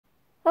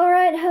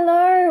Alright,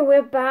 hello,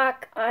 we're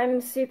back.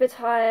 I'm super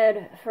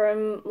tired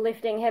from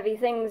lifting heavy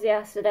things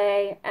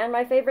yesterday, and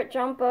my favorite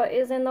jumper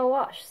is in the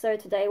wash, so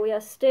today we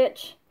are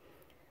Stitch.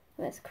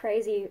 This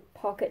crazy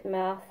pocket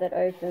mouth that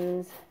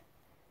opens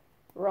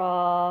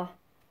raw.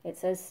 It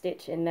says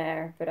Stitch in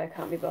there, but I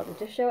can't be bothered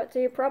to show it to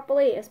you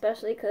properly,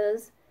 especially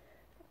because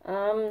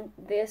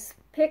this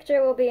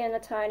picture will be in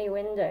a tiny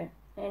window.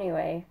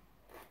 Anyway,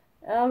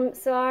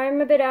 so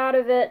I'm a bit out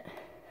of it,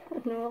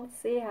 and we'll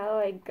see how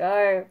I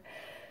go.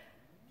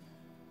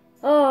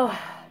 Oh,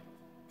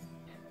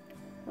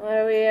 what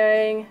are we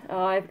doing?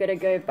 Oh, I've got to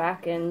go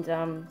back and,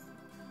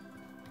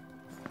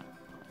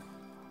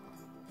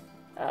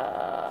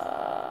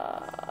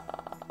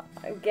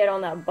 get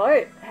on that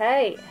boat.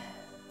 Hey!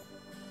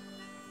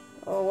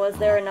 Or was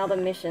there another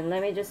mission?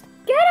 Let me just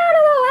get out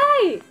of the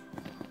way!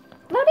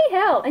 Bloody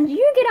hell! And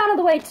you get out of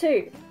the way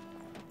too!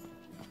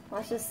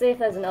 Let's just see if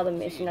there's another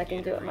mission I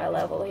can do at my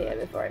level here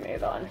before I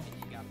move on.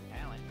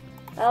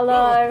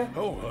 Hello.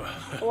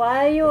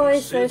 Why are you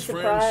always so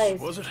surprised?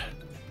 Was it?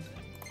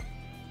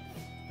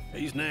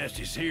 These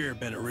nasties here have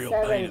been a real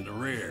pain in the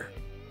rear.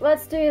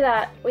 Let's do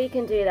that. We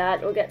can do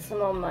that. We'll get some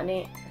more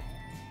money.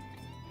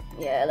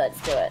 Yeah, let's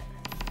do it.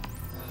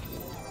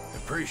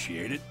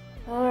 Appreciate it.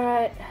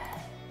 Alright.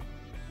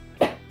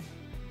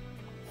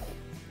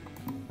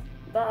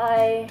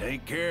 Bye.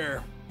 Take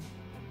care.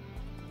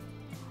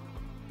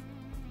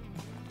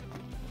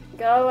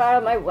 Go out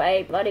of my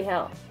way. Bloody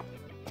hell.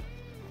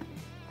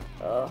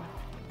 Oh.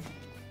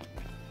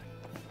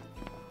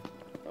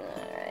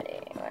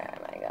 Alrighty, where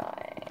am I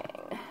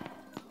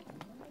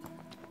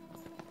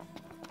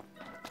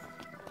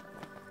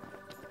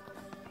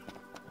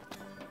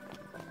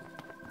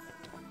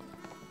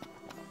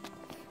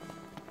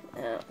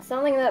going?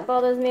 Something that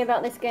bothers me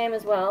about this game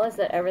as well is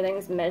that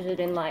everything's measured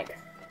in, like,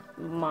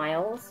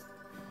 miles.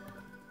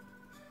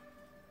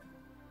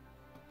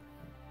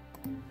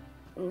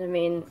 And I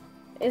mean,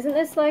 isn't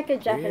this like a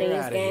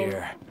Japanese game?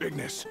 Here.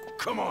 Bigness,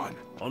 come on.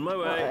 On my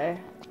way.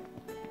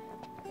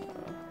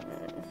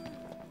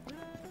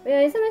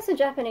 Yeah, isn't this a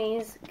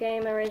Japanese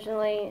game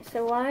originally?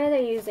 So why are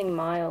they using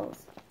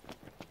miles?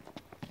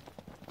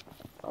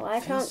 Why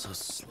can't so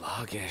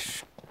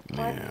sluggish?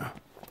 Yeah.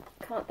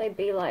 Can't they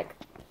be like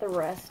the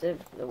rest of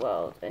the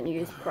world and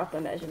use proper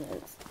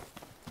measurements?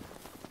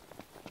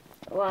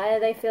 Why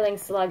are they feeling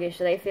sluggish?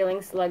 Are they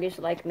feeling sluggish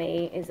like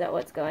me? Is that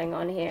what's going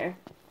on here?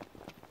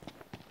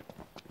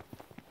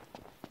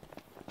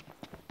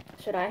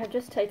 Should I have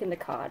just taken the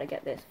car to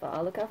get this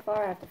far? Look how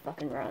far I have to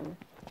fucking run.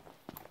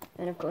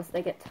 And of course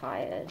they get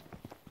tired.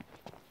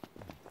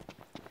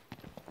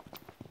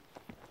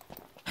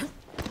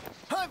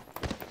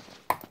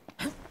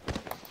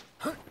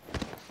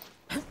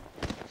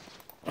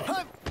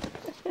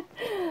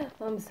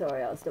 I'm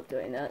sorry, I'll stop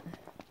doing that.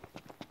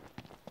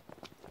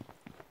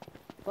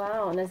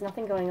 Wow, and there's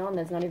nothing going on.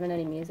 There's not even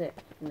any music.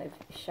 And they've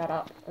shut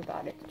up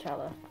about it,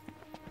 T'Challa.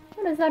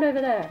 What is that over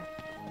there?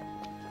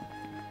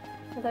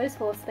 Are those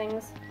horse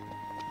things?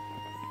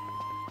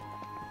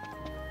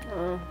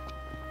 Oh.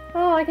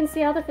 Oh, I can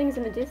see other things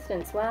in the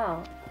distance,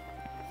 wow.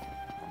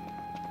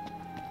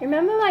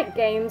 Remember like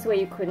games where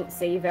you couldn't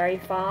see very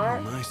far?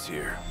 Oh, nice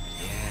here.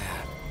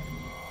 Yeah.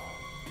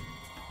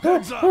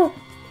 Heads up! Oh,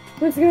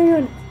 what's going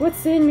on? What's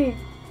seeing me?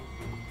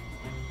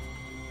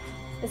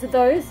 Is it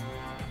those?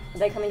 Are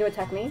they coming to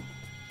attack me?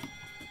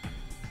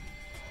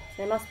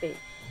 They must be.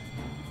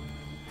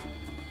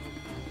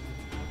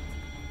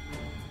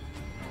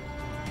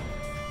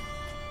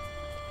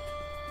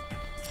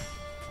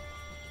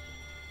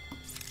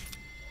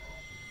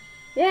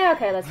 Yeah,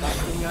 okay, let's go.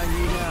 Everything I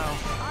need now.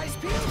 Eyes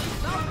peeled,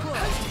 not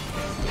close.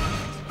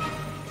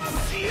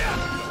 See ya!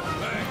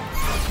 Hey,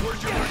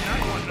 where'd you learn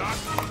that one, Doc?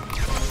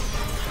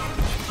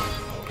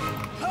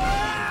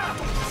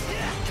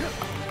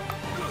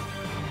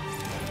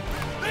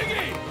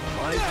 Biggie!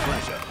 My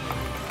pleasure.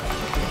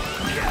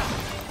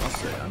 I'll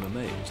say I'm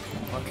amazed.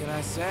 What can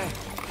I say?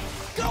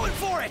 Going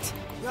for it!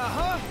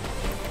 Uh-huh.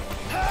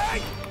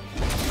 Hey!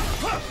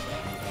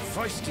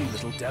 Feisty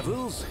little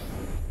devils.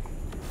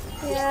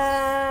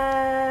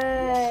 Yay!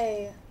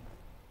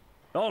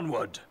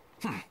 Onward.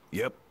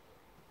 Yep.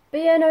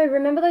 But yeah, no,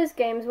 remember those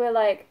games where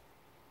like,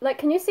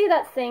 can you see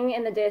that thing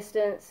in the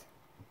distance?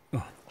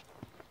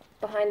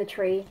 Behind the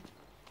tree?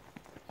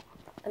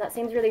 And that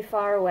seems really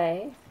far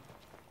away.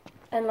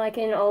 And like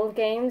in old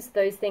games,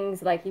 those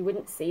things, like, you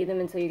wouldn't see them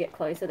until you get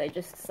closer, they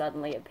just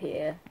suddenly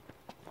appear.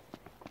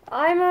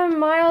 I'm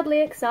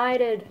mildly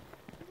excited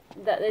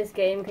that this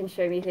game can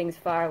show me things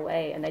far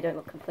away and they don't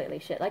look completely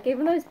shit. Like,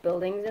 even those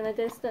buildings in the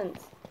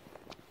distance.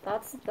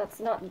 That's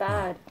not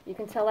bad. You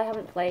can tell I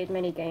haven't played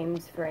many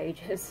games for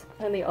ages.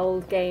 Only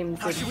old games.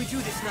 How should we do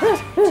this now?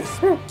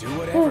 Just do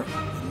whatever.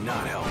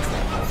 Not help.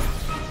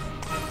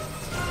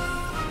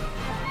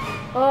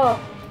 Oh.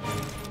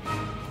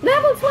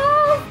 Level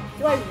 12!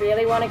 Do I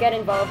really want to get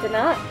involved in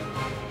that?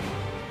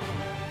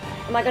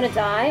 Am I gonna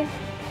die?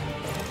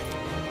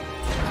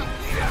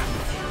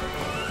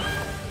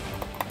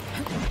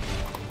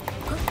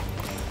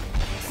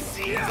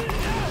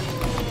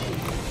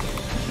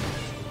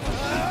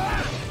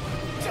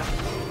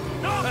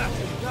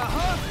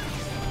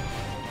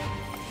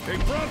 Hey,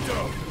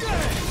 Pronto!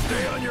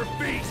 Stay on your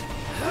feet!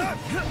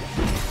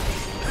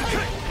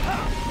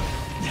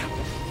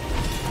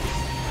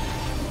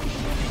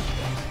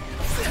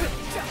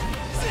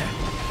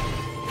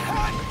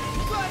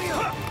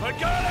 I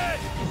got it!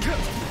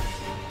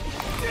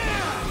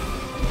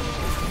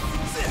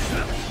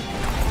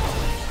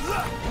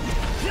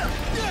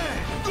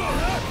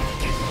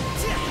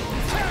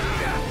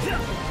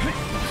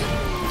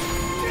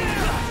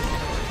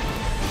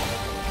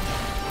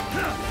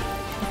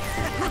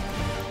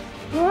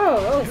 Whoa,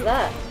 what was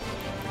that?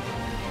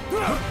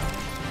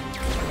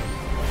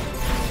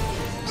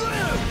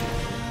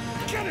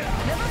 Get it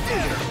out! Never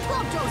fear!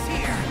 Prompto's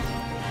here!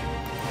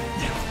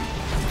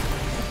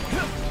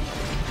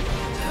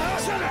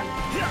 Shut up!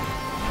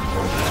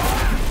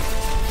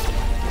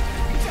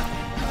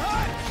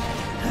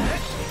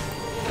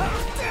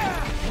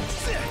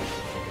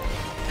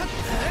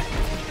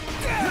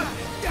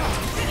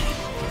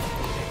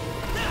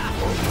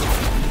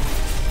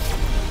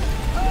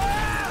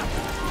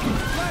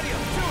 Gladio,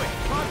 do it!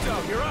 Pronto,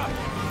 you're up!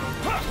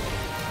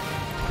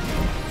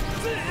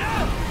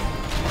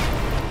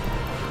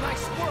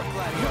 Nice work,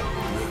 Gladio!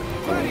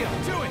 Gladio,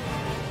 do it!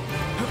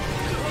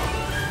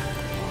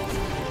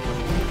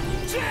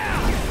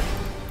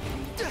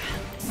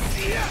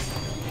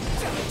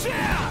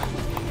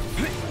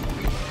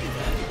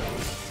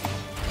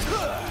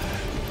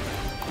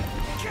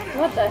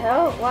 What the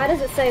hell? Why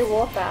does it say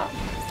warp out?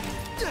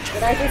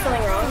 Did I do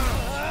something wrong?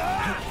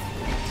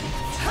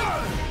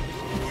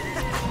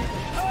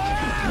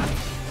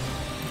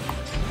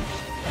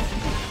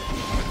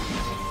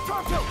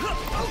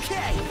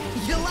 Okay,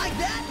 you like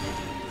that?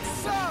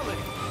 Solid!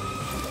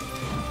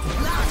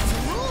 Lots of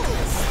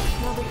rules!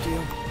 No big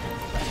deal.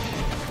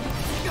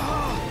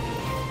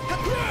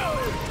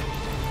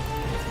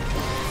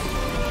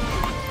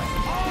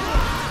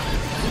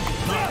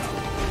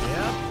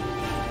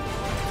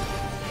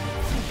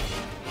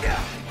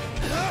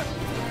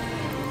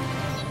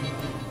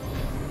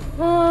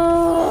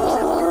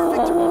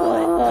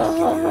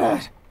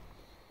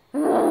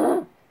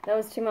 That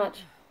was too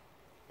much.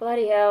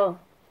 Bloody hell.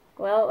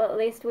 Well, at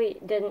least we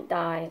didn't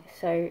die,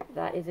 so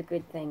that is a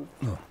good thing.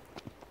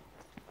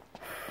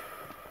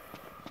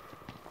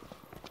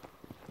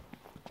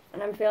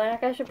 And I'm feeling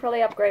like I should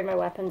probably upgrade my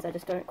weapons, I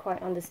just don't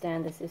quite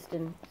understand the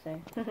system,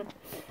 so...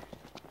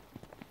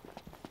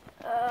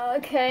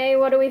 Okay,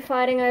 what are we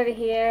fighting over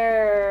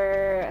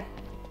here?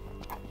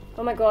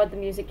 Oh my god, the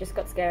music just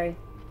got scary.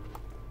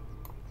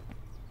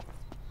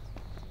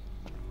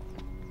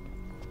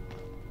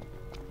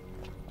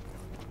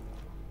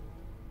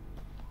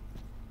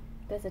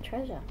 There's a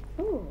treasure.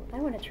 Ooh, I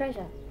want a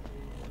treasure.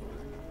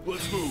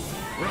 Let's move.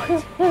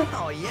 Right.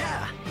 Oh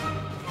yeah!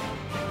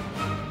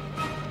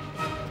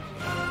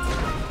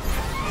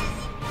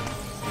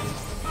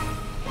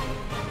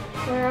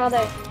 Where are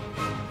they?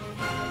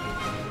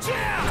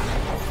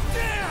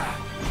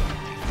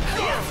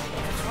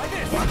 Try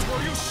this. Watch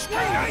where you swing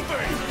that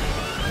thing.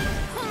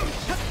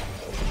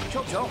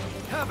 Jojo,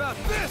 How about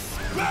this?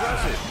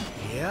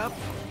 yep.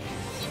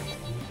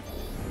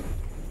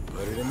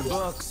 Put it in the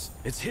books.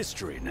 It's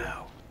history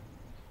now.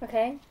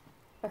 Okay.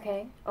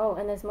 Okay. Oh,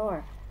 and there's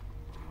more.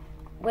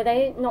 Were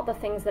they not the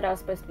things that I was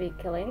supposed to be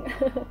killing?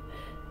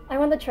 I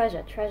want the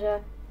treasure. Treasure.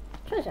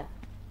 Treasure.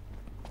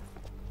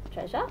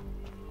 Treasure?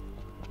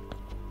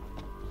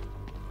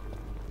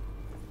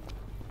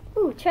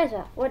 Ooh,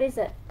 treasure. What is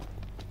it?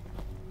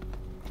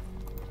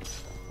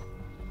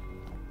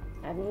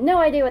 I have no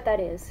idea what that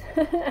is.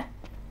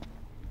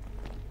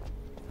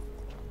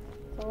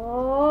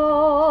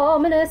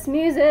 Ominous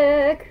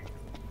music.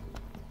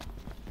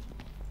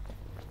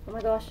 Oh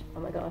my gosh. Oh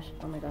my gosh.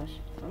 Oh my gosh.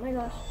 Oh my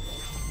gosh.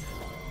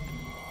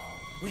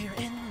 We're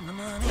in the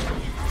money.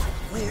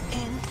 We're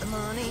in the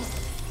money.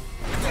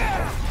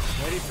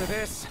 Ready for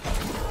this?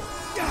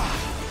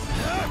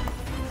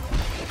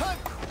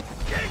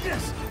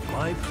 Ignis!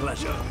 My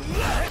pleasure.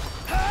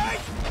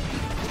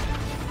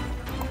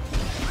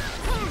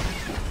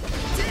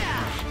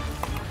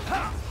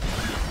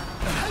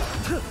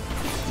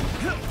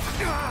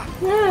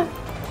 Yeah.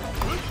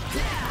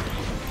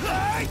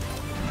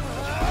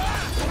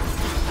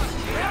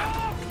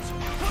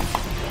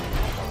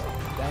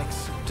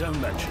 Thanks. Don't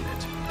mention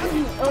it.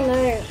 Oh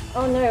no.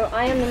 Oh no.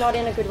 I am not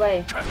in a good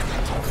way. Target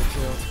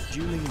killed.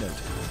 Duly noted.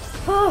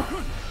 Oh.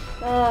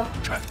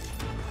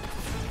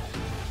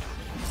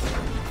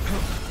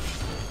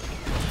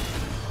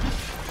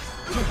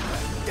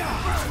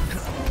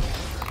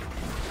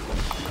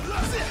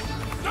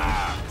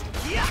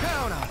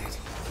 Count on it.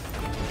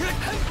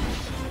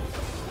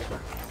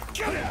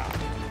 Get it out!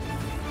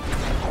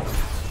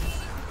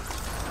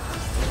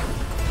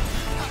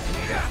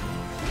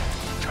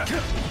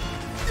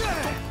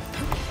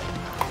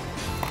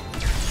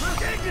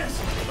 Ignis!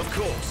 Of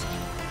course.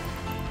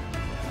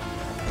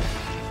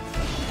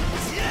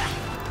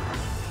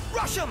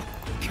 Rush him!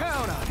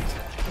 Count on it.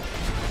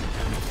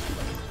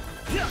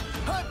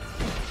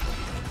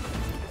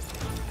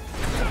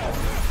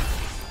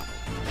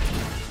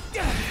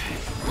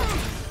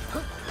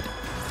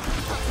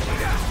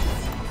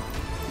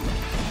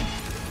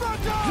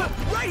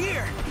 Right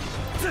here!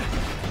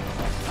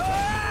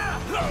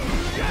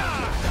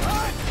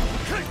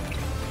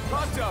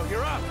 Pronto,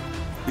 you're up!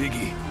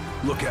 Biggie,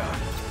 look out.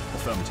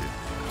 Affirmative.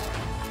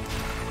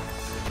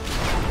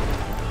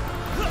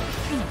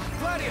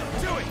 Gladio,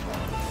 do it!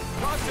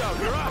 Pronto,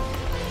 you're up!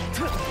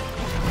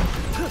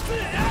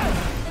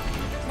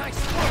 Nice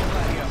work,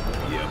 Gladio!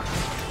 Yep.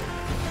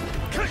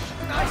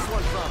 Nice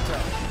one, Pronto!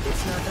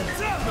 It's nothing.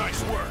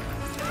 Nice work.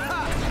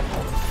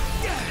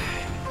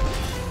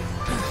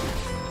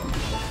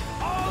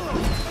 All of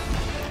them!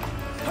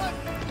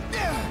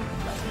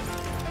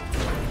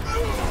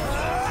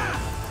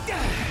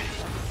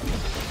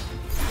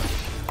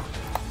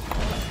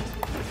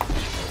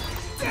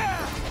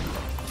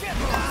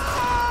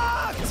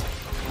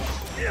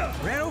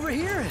 Ran over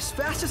here as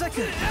fast as I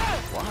could.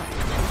 Why?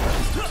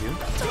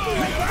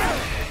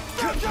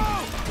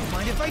 Don't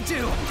mind if I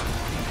do.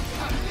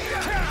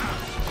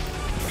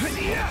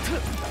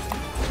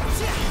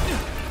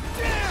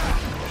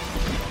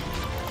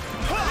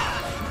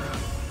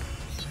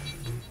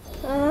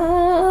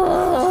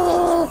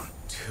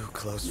 Too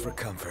close for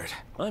comfort.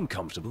 I'm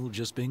comfortable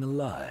just being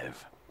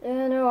alive.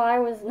 Yeah, no, I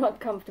was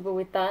not comfortable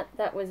with that.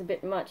 That was a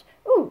bit much.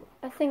 Ooh,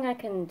 a thing I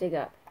can dig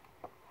up.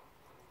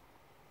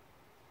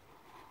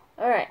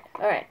 Alright.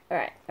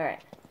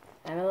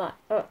 I'm alive.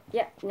 Oh,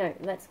 yeah, no,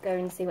 let's go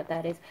and see what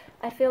that is.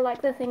 I feel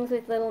like the things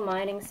with little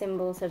mining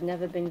symbols have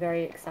never been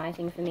very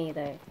exciting for me,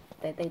 though.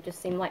 They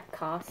just seem like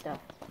car stuff.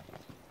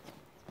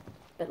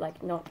 But,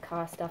 like, not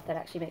car stuff that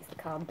actually makes the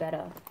car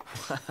better.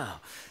 Wow,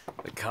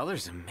 the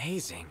color's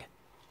amazing.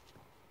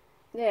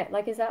 Yeah,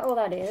 like, is that all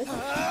that is?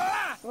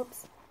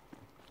 Whoops.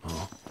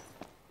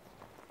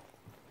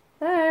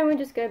 Alright, we'll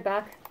just go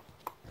back.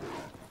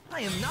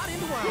 I am not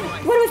into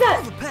wildlife. What was that?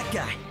 I'm a pet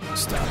guy.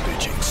 Stop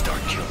bitching,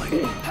 start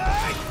killing.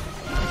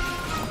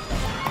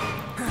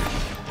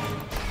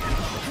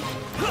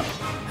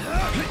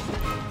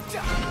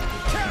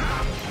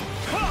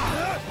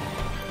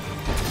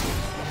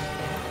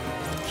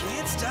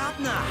 Can't stop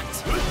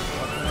knocked.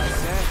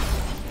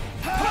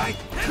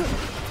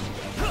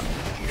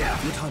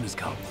 Your time has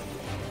come.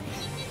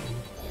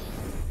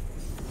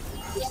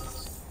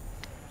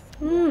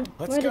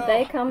 Where did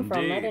they come from?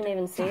 I Indeed. didn't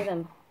even see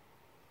them.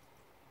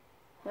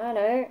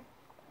 Righto.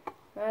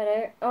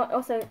 Oh,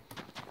 also...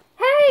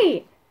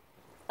 Hey!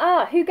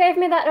 Ah, who gave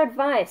me that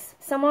advice?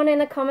 Someone in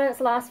the comments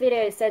last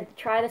video said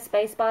try the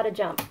spacebar to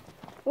jump.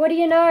 What do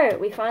you know?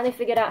 We finally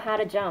figured out how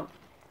to jump.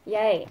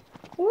 Yay.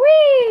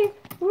 Whee!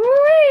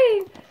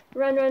 Whee!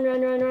 Run,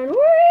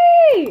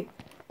 whee!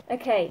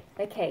 Okay,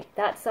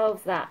 that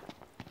solves that.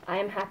 I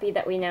am happy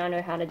that we now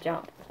know how to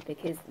jump,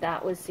 because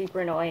that was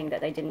super annoying that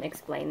they didn't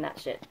explain that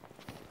shit.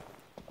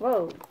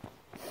 Whoa.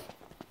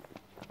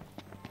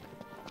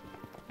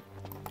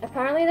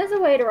 Apparently there's a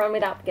way to run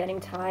without getting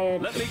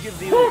tired. Let me give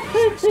the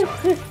orders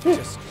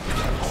this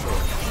time.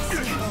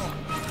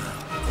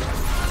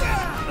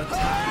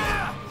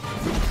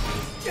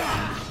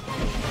 Just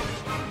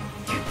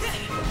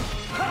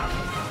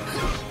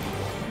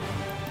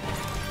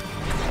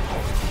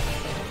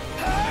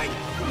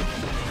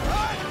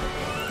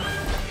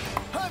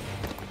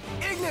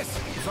Ignis!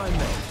 if I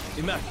may,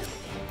 immaculate.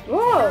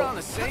 We're on Whoa!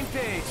 the same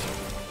page.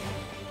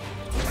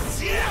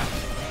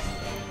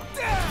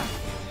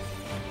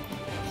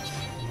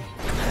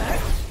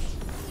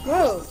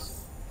 Whoa!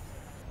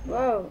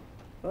 Whoa!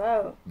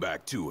 Whoa!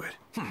 Back to it.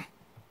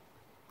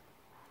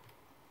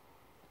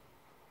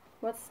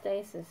 What's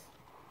stasis?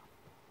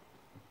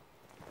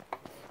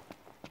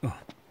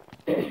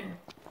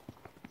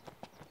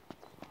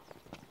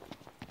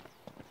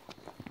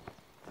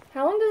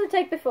 How long does it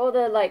take before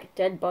the, like,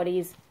 dead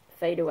bodies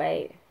fade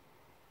away?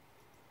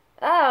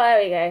 Oh, there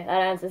we go.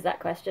 That answers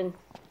that question.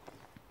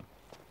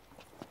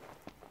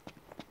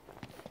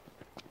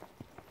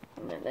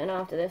 And then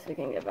after this, we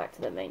can get back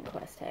to the main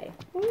quest, hey?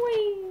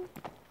 Whee!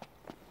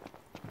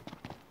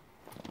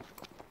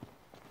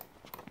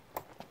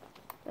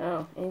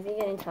 Oh, is he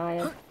getting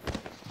tired?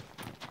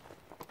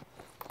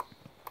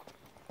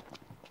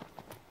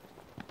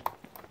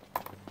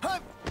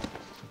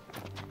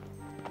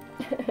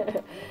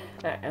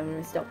 Alright, I'm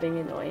gonna stop being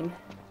annoying.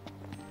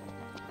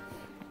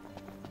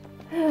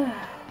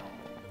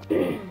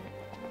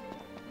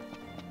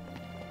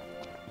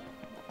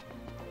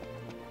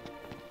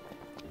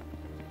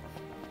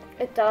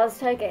 It does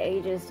take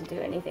ages to do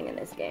anything in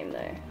this game,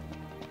 though.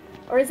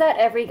 Or is that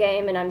every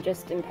game and I'm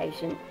just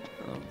impatient?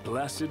 Oh,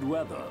 placid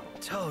weather.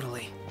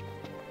 Totally.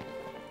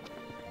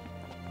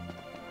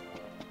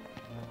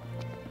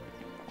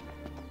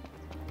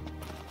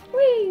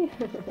 Whee!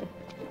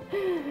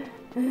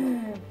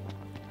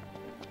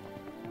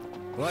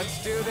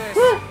 Let's do this.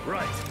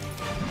 Right.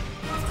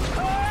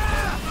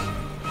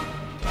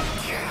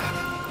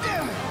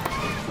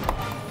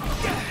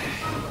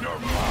 You're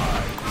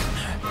mine.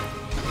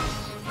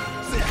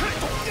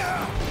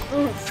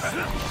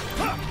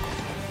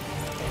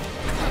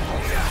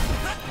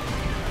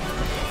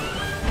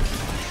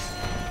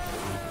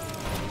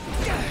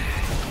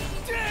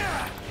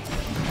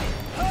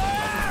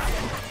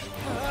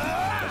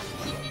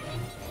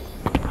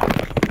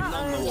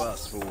 None the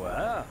worse for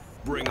wear.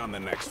 Bring on the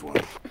next one.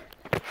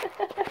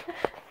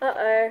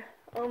 Uh-oh.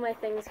 All my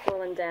things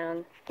falling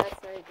down.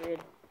 That's no good.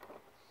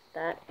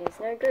 That is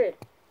no good.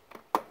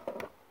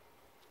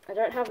 I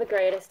don't have the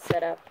greatest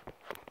setup,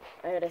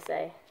 I gotta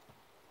say.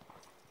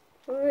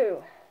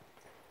 Ooh.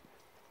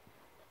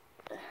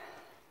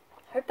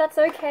 Hope that's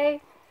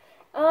okay.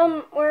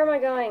 Where am I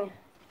going?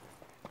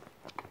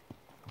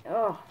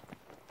 Oh,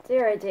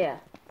 dear oh dear.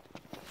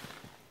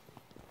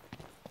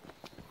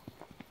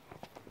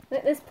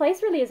 This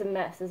place really is a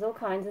mess. There's all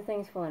kinds of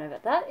things falling over.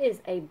 That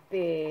is a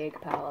big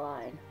power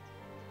line.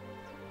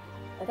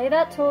 Are they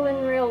that tall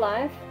in real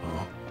life?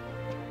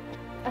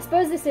 I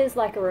suppose this is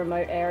like a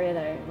remote area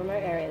though.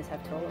 Remote areas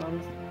have taller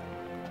ones.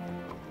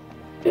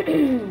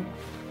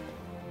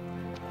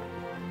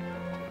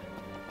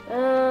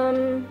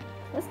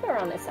 Let's go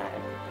around this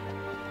side.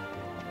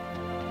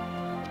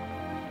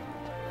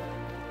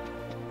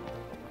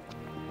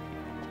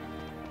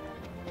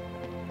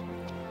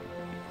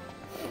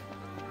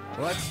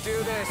 Let's do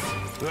this.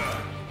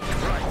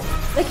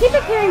 Right. They keep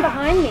appearing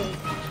behind me.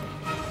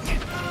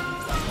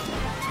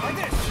 Like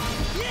this.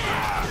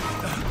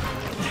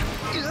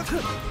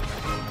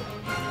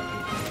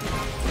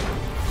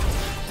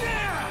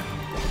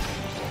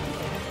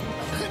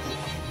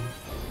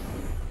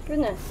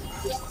 Goodness.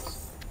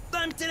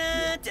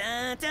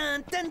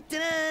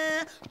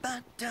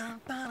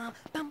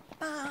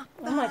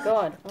 Oh my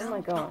god. Oh my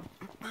god.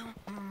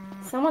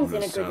 Someone's in a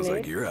good Sounds mood.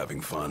 like you're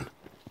having fun.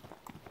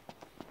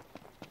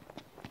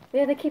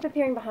 Yeah, they keep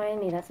appearing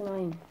behind me. That's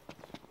annoying.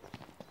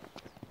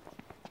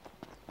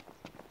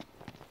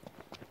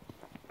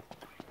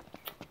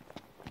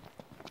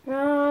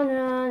 Run,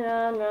 run,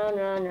 run, run,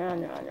 run,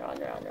 run, run, run, run,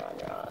 run,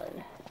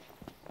 run.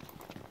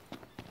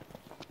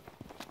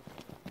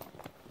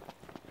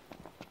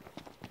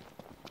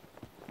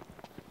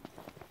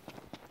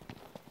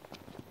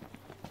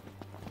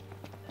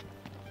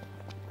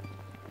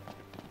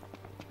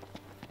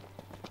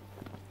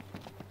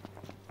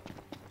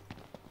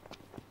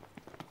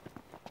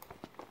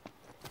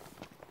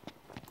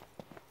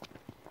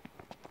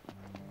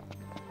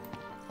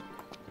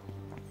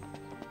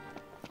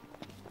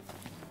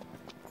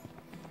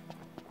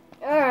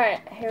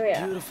 Alright, here we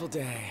are. Beautiful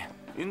day.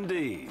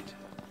 Indeed.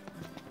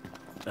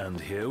 And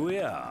here we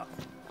are.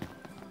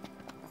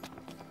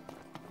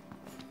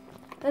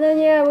 And then,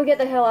 yeah, we'll get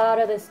the hell out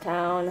of this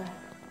town.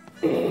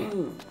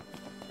 Give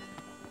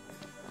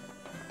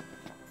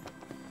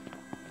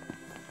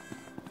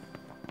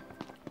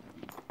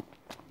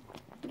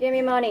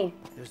me money.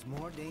 There's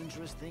more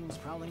dangerous things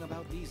prowling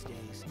about these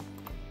days.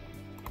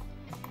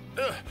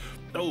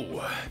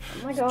 Oh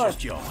my god.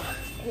 Just yawn.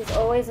 He's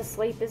always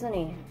asleep, isn't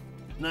he?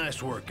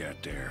 Nice work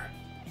out there.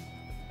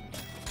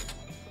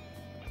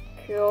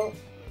 Cool.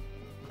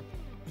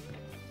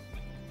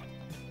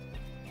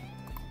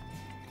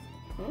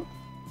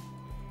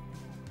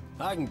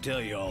 I can tell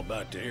you all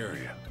about the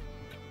area.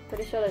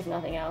 Pretty sure there's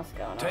nothing else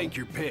going on. Take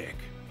your pick.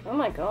 Oh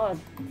my god.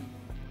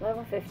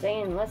 Level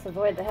 15. Let's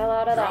avoid the hell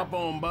out of Drop that.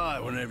 on by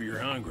whenever you're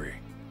hungry.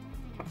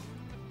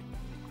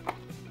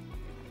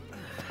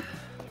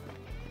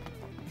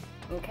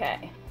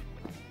 Okay.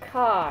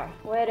 Car.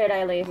 Where did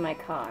I leave my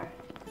car?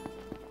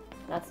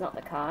 That's not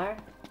the car.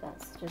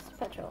 That's just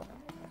petrol.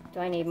 Do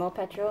I need more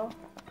petrol?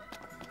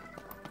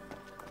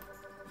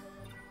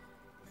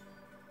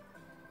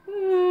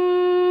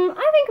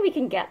 I think we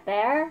can get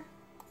there.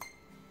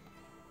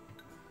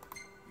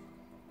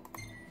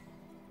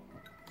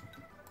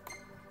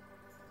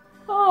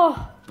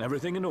 Oh.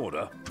 Everything in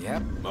order?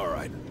 Yep. All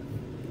right.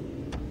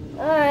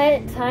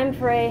 Alright, time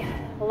for a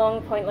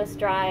long pointless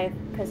drive,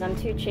 because I'm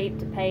too cheap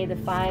to pay the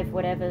 5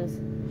 whatevers.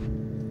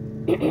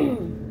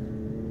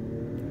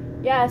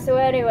 Yeah, so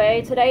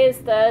anyway, today is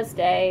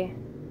Thursday.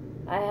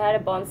 I had a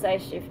bonsai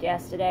shift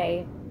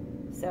yesterday,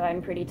 so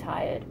I'm pretty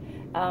tired.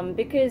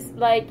 Because,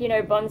 like, you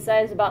know,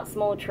 bonsai is about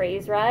small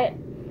trees, right?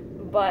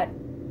 But,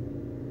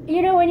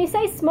 you know, when you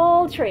say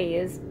small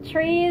trees,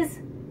 trees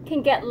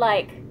can get,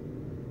 like,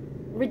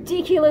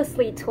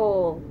 ridiculously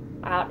tall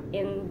out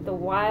in the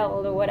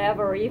wild or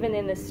whatever, or even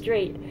in the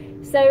street.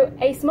 So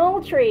a small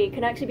tree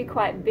can actually be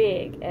quite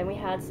big, and we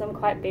had some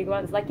quite big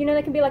ones. Like, you know,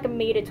 they can be like a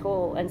meter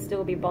tall and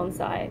still be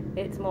bonsai.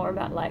 It's more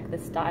about like the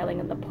styling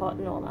of the pot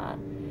and all that.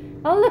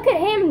 Oh, look at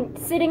him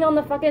sitting on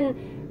the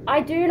fucking... I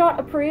do not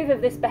approve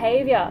of this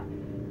behavior.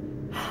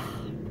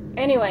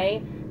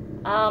 Anyway,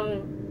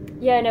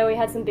 yeah, no, we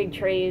had some big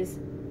trees,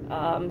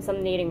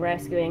 some needing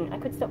rescuing. I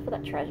could stop for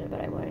that treasure, but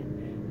I won't.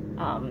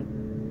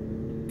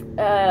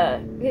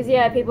 Because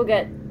yeah, people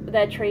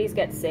their trees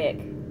get sick,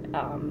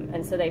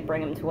 and so they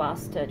bring them to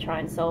us to try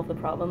and solve the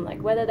problem,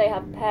 like whether they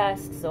have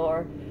pests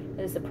or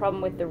there's a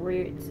problem with the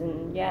roots.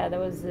 And yeah, there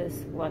was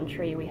this one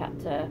tree we had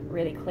to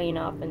really clean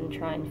up and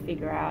try and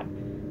figure out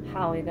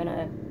how we're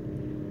gonna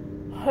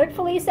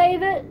hopefully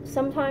save it.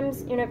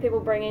 Sometimes, you know, people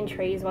bring in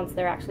trees once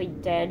they're actually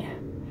dead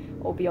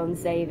or beyond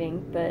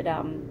saving, but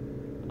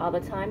other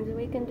times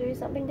we can do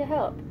something to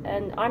help.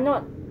 And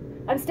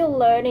I'm still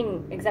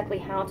learning exactly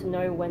how to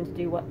know when to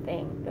do what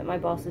thing, but my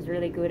boss is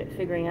really good at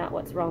figuring out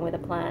what's wrong with a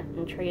plant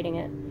and treating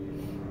it.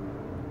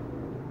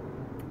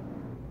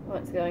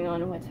 What's going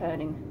on? We're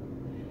turning.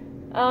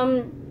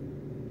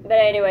 But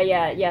anyway,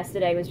 yeah,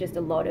 yesterday was just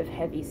a lot of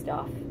heavy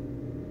stuff.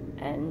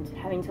 And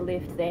having to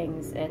lift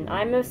things. And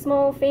I'm a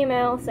small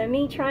female, so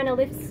me trying to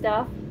lift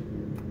stuff,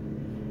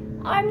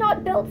 I'm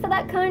not built for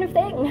that kind of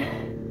thing.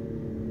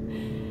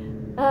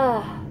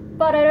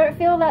 But I don't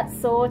feel that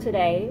sore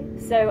today,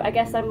 so I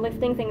guess I'm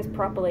lifting things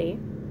properly.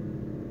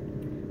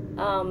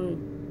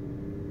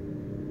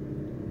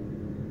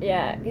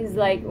 Yeah, because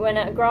like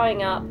when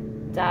growing up,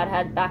 Dad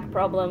had back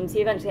problems.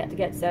 He eventually had to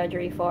get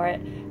surgery for it.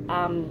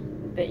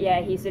 But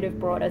yeah, he sort of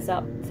brought us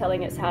up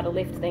telling us how to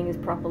lift things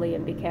properly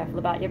and be careful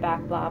about your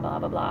back, blah, blah,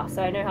 blah, blah.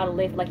 So I know how to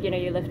lift, like, you know,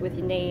 you lift with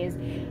your knees.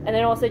 And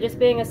then also just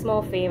being a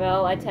small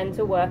female, I tend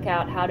to work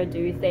out how to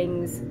do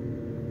things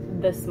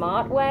the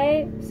smart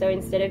way. So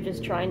instead of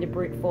just trying to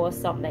brute force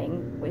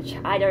something, which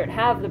I don't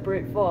have the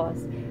brute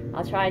force,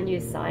 I'll try and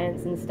use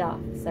science and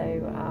stuff. So,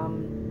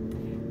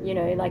 you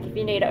know, like if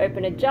you need to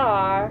open a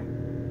jar,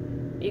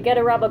 you get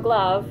a rubber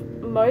glove.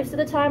 Most of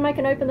the time I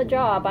can open the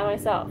jar by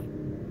myself.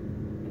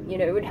 You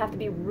know, it would have to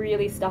be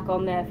really stuck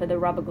on there for the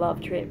rubber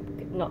glove trick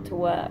not to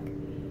work.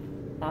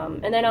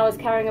 And then I was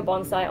carrying a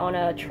bonsai on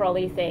a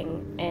trolley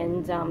thing,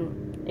 and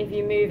if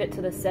you move it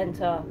to the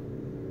center,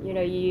 you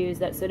know, you use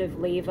that sort of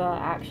lever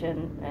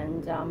action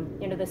and,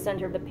 you know, the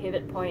center of the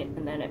pivot point,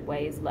 and then it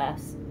weighs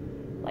less,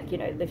 like, you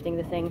know, lifting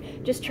the thing.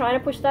 Just trying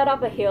to push that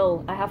up a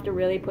hill, I have to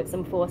really put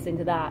some force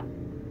into that.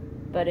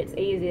 But it's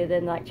easier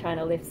than, like, trying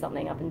to lift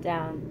something up and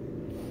down.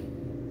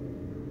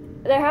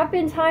 There have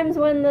been times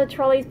when the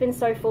trolley's been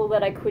so full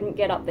that I couldn't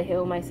get up the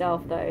hill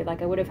myself, though.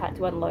 Like, I would have had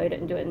to unload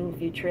it and do it in a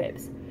few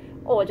trips.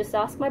 Or just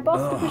ask my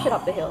boss to push it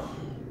up the hill.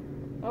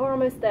 Oh, we're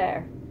almost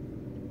there.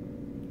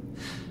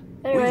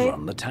 Anyway. We've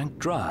run the tank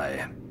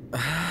dry.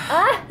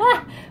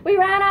 We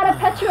ran out of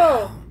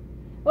petrol!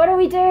 What do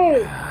we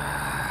do?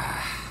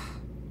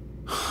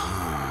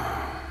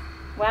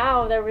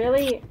 Wow, they're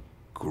really...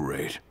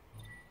 Great.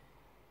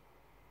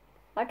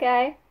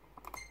 Okay.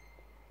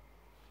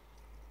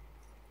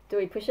 Do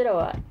we push it or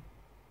what?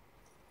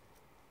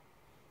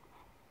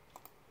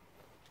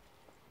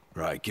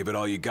 Right, give it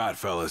all you got,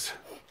 fellas.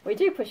 We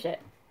do push it.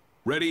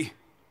 Ready?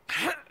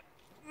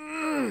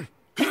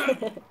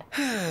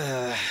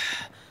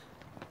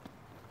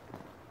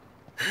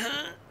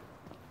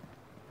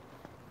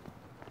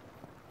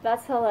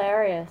 That's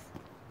hilarious.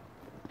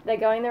 They're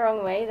going the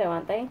wrong way though,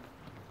 aren't they?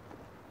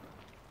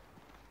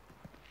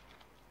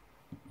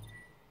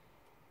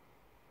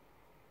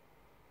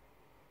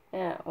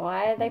 Yeah,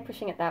 why are they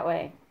pushing it that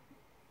way?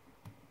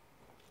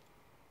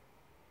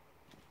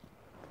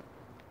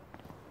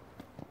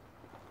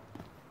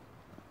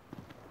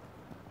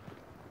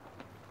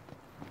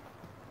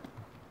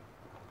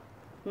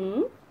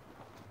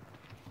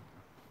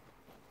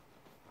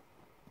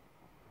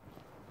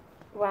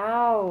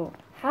 Wow,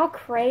 how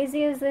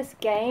crazy is this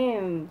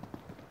game?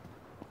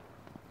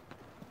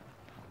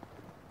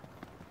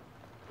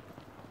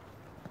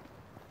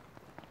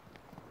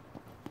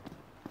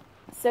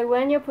 So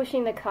when you're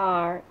pushing the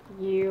car,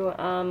 you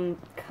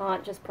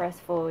can't just press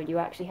forward, you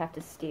actually have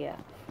to steer.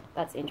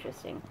 That's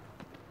interesting.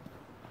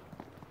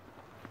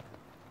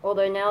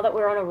 Although now that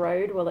we're on a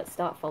road, will it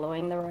start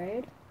following the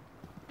road?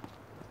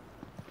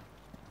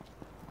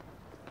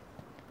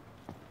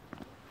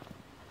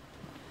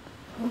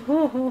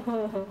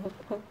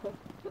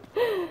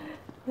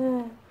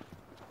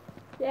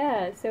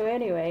 Yeah, so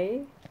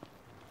anyway,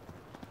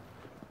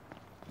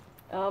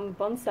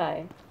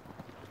 bonsai.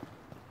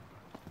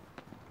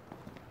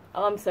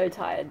 Oh, I'm so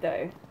tired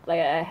though. Like,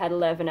 I had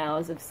 11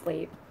 hours of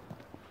sleep.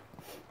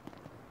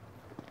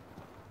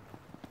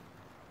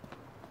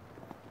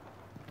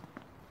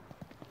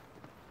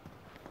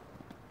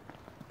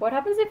 What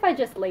happens if I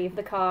just leave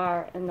the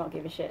car and not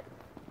give a shit?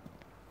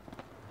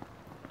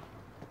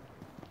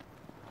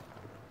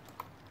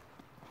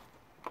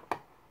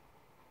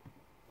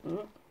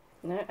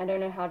 No, I don't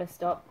know how to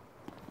stop.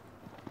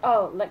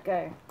 Oh, let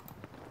go.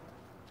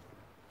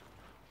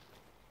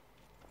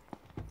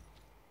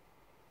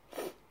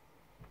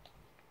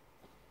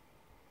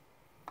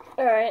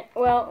 Alright,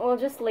 well, we'll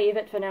just leave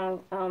it for now.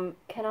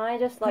 Can I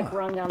just, like,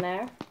 run down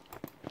there?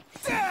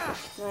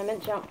 No, I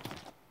meant jump.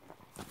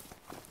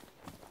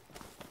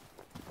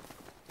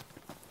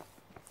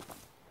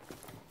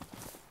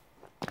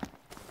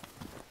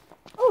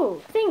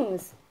 Oh,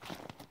 things!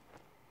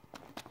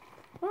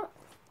 What?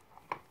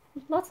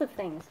 Lots of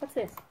things. What's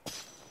this?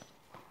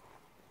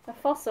 A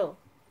fossil.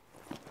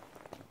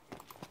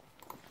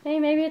 Hey,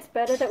 maybe it's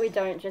better that we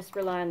don't just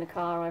rely on the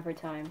car every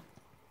time.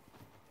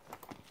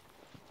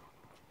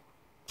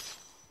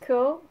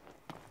 Cool.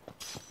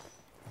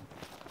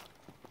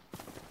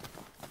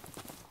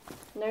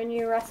 No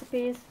new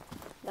recipes?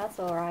 That's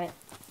alright.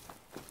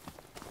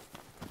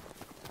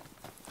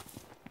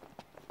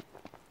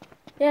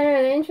 Yeah,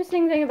 no, the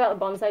interesting thing about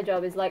the bonsai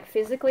job is, like,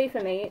 physically for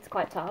me, it's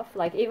quite tough.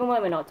 Like, even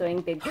when we're not doing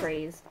big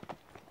trees,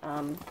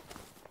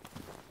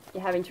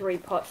 you're having to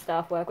repot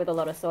stuff, work with a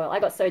lot of soil. I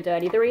got so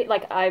dirty.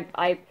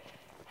 I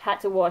had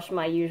to wash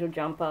my usual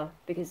jumper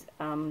because,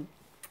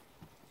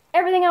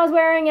 everything I was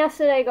wearing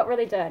yesterday got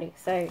really dirty.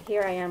 So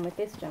here I am with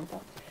this jumper.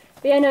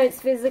 But yeah, no, it's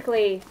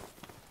physically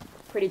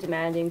pretty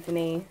demanding for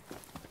me.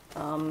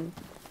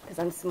 Because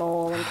I'm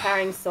small and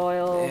carrying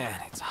soil. Man,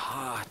 it's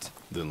hot.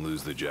 Then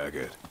lose the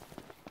jacket.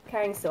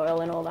 Carrying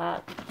soil and all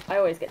that. I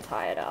always get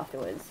tired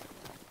afterwards.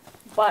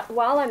 But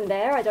while I'm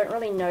there, I don't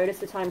really notice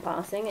the time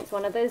passing. It's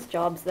one of those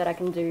jobs that I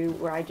can do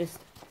where I just,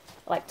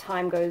 like,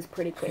 time goes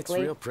pretty quickly.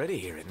 It's real pretty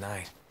here at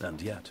night.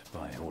 And yet,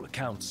 by all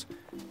accounts,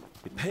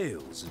 it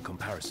pales in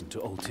comparison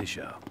to old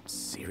Tisha.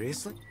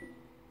 Seriously?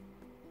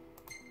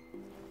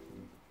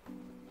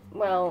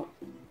 Well,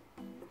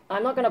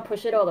 I'm not gonna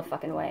push it all the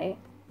fucking way.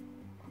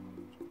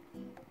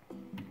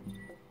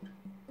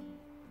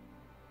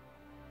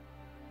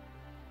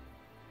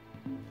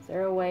 Is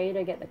there a way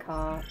to get the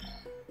car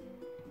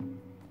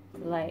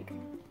to, like...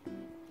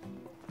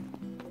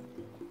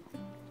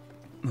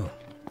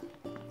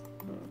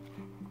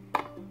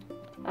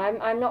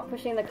 I'm not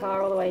pushing the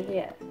car all the way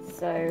here,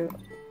 so...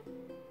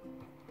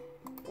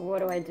 What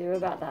do I do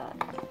about that?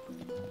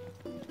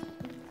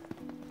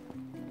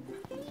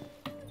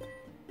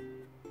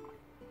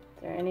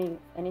 Is there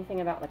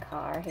anything about the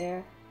car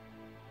here?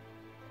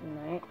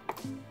 No.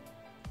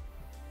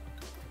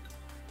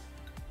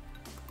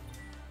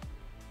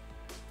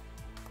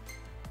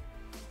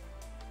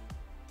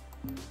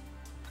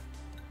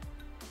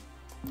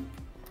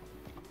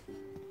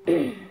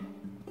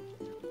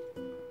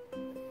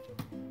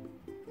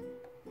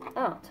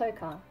 Oh, tow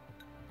car.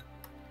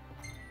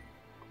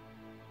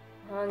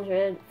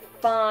 100.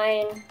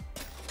 Fine.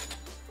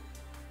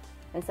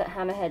 It's at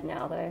Hammerhead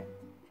now, though.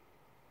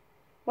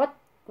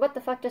 What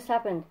the fuck just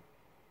happened?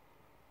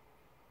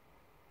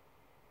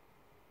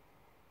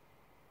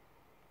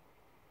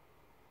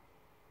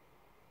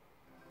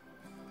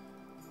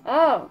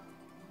 Oh!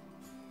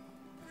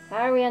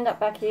 How do we end up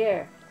back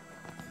here?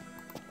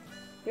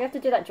 We have to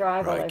do that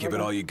drive all over Right, give it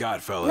again. all you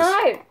got, fellas.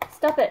 No!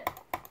 Stop it!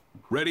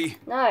 Ready?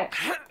 No!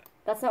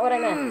 That's not what I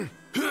meant.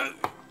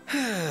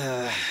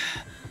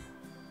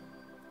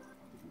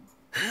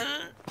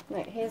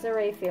 Look, here's a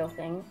refuel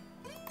thing.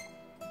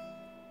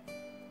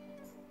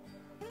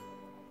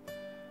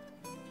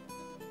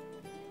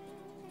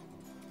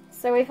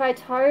 So if I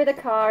tow the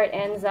car, it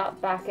ends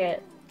up back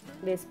at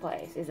this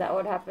place. Is that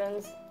what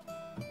happens?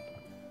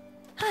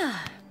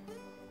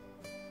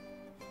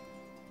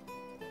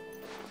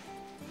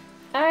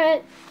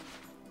 Alright.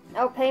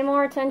 I'll pay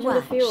more attention Wow,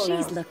 to fuel now.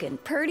 she's looking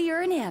prettier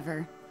than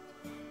ever.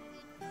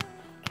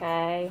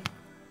 Okay.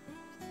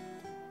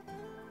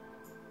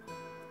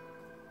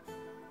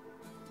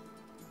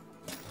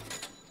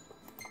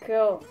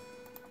 Cool.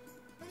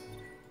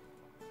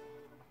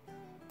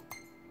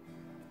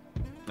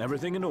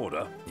 Everything in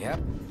order? Yep.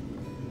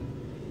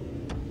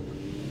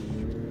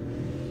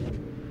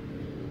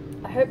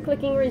 I hope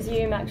clicking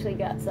resume actually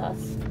gets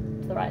us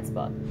to the right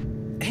spot.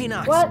 Hey,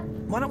 Knox. What?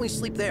 Why don't we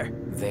sleep there?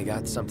 They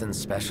got something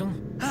special?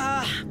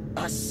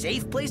 A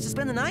safe place to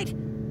spend the night?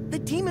 The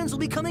demons will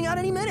be coming out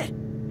any minute.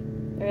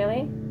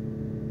 Really?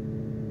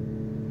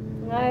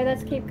 No,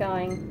 let's keep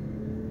going.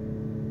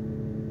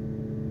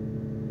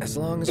 As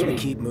long as we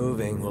keep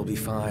moving, we'll be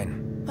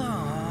fine.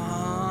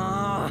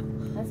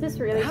 Has this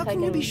really How taken...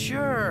 can you be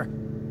sure?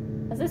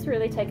 Has this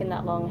really taken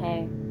that long,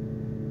 hey?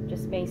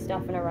 Just me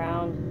stuffing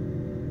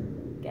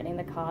around, getting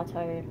the car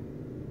towed.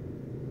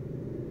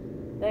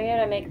 They're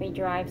gonna make me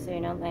drive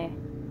soon, aren't they?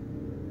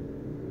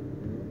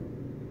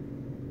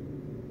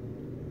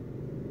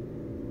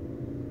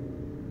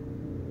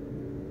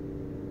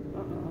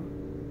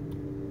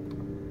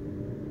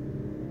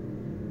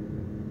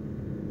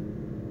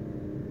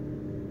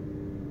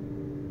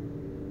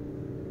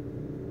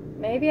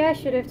 Maybe I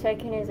should have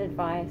taken his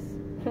advice.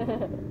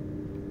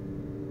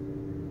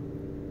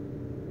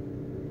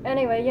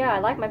 Anyway, yeah, I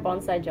like my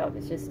bonsai job.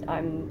 It's just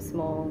I'm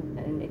small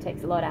and it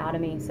takes a lot out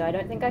of me, so I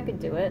don't think I could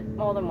do it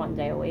more than one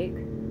day a week.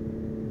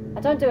 I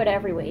don't do it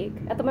every week.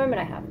 At the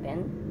moment I have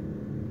been.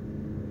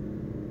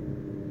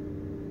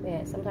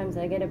 Yeah, sometimes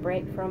I get a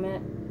break from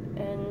it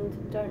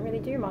and don't really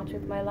do much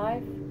with my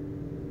life.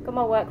 Got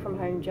my work from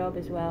home job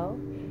as well.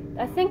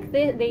 I think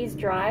these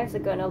drives are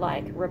gonna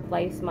like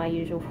replace my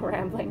usual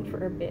rambling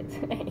for a bit.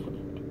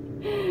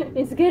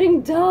 It's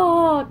getting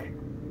dark!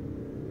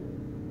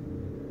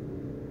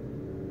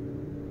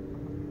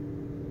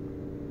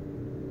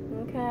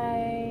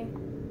 Okay.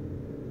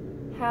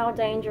 How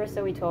dangerous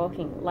are we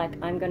talking? Like,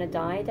 I'm gonna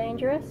die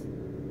dangerous?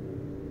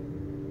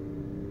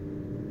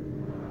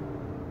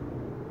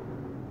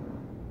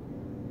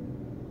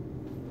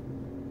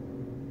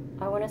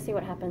 I wanna see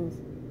what happens.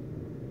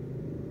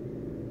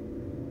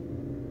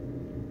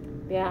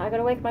 Yeah, I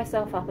gotta wake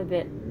myself up a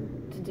bit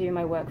to do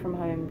my work from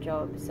home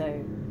job,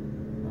 so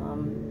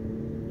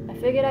I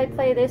figured I'd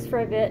play this for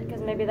a bit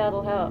because maybe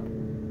that'll help.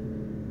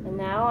 And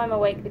now I'm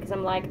awake because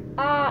I'm like,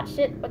 ah,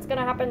 shit, what's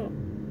gonna happen?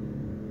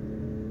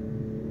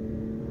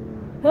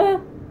 Huh?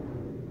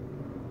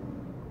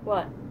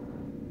 What?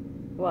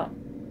 What?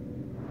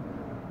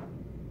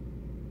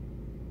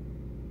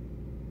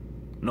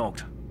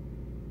 Knocked.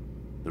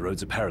 The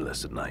roads are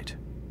perilous at night.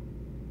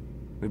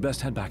 We'd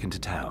best head back into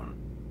town.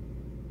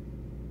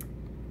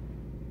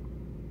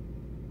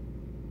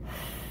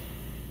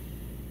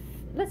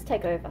 Let's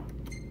take over.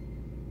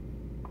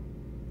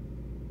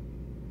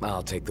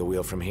 I'll take the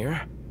wheel from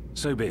here.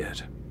 So be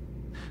it.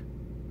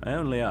 I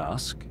only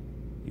ask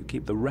you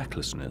keep the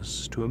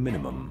recklessness to a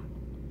minimum.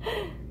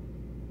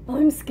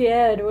 I'm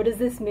scared. What does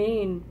this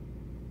mean?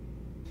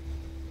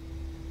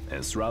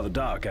 It's rather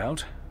dark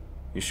out.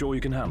 You sure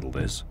you can handle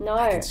this? No.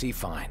 I can see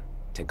fine.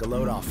 Take a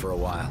load off for a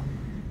while.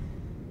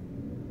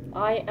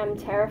 I am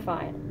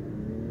terrified.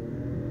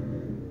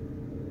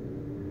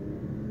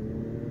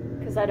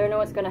 Because I don't know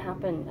what's going to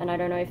happen, and I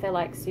don't know if they're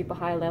like super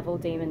high level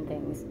demon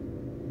things.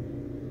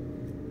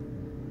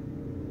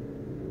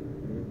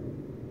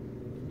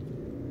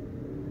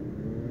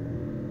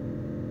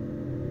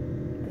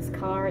 This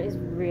car is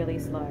really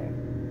slow.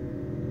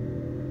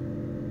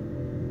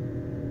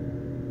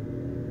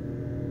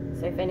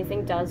 So if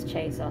anything does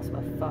chase us,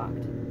 we're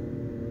fucked.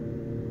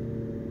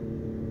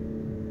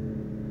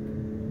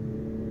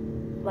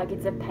 Like,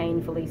 it's a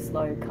painfully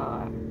slow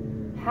car.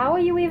 How are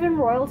you even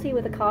royalty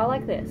with a car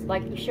like this?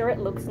 Like, sure, it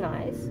looks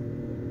nice,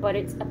 but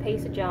it's a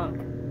piece of junk.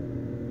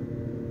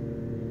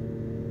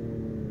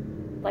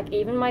 Like,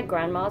 even my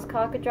grandma's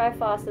car could drive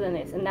faster than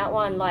this, and that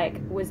one, like,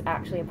 was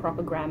actually a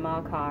proper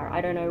grandma car.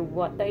 I don't know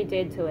what they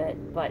did to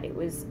it, but it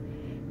was...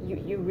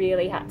 You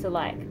really had to,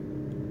 like,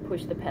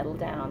 push the pedal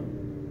down.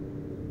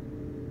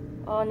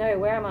 Oh no,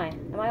 where am I?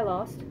 Am I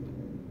lost?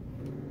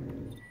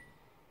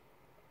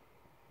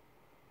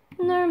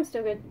 No, I'm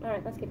still good.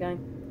 Alright, let's keep going.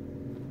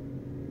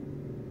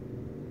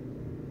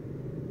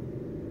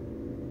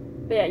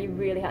 But yeah, you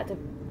really had to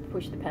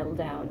push the pedal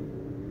down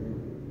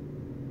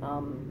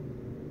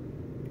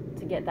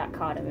to get that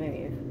car to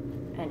move.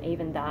 And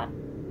even that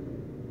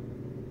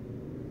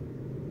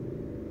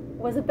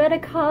was a better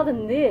car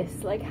than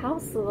this. Like, how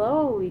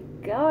slow are we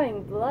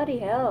going? Bloody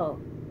hell.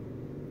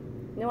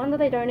 No wonder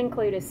they don't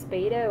include a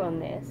speedo on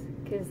this,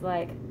 because,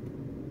 like...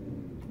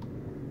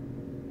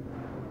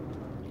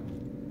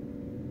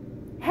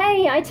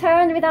 Hey, I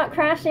turned without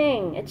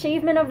crashing!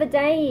 Achievement of the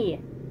day!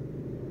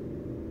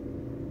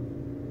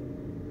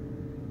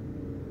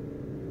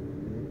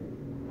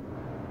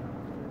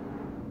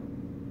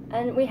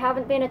 And we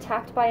haven't been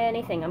attacked by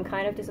anything. I'm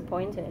kind of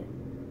disappointed.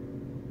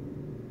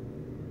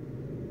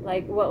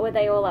 Like, what were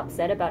they all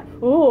upset about?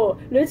 Oh,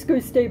 let's go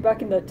stay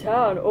back in the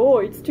town. Oh,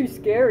 it's too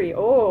scary.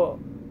 Oh.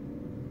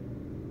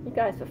 You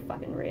guys were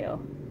fucking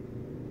real.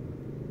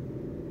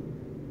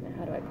 Now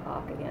how do I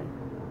park again?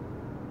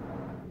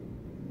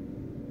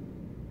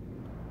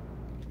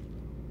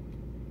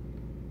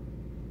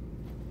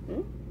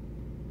 Hmm?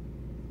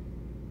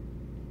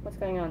 What's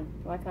going on?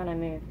 Why can't I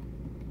move?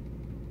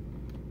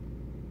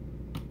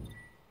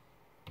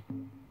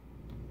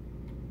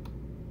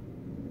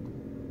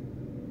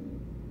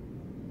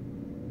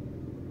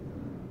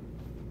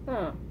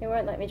 Oh, it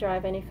won't let me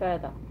drive any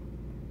further.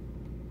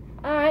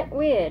 Alright,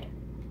 weird.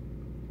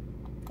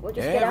 We'll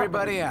just get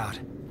Everybody out.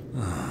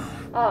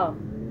 Oh.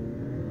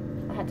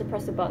 I had to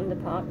press a button to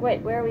park.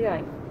 Wait, where are we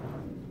going?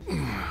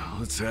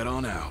 Let's head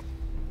on out.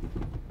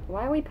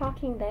 Why are we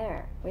parking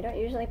there? We don't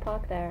usually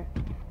park there.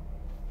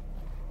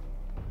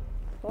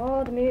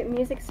 Oh, the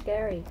music's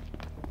scary.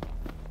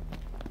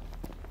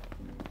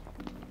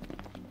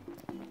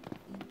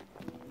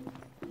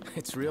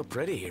 It's real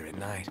pretty here at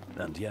night.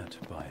 And yet,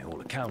 by all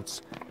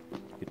accounts,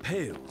 it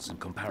pales in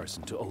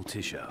comparison to old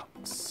Tisha.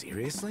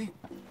 Seriously?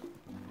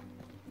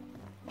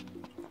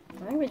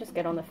 I think we just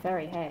get on the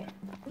ferry, hey.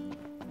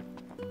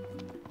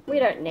 We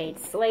don't need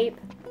sleep.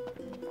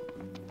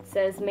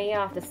 Says me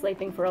after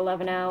sleeping for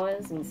 11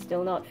 hours and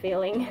still not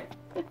feeling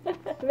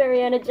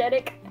very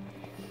energetic.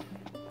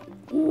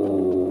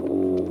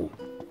 No,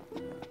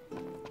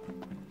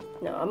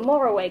 I'm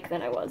more awake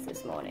than I was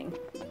this morning.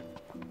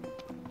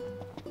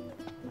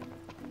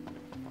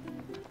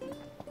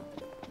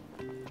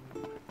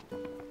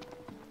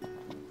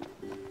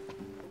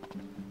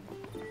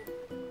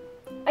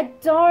 I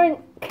don't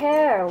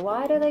care.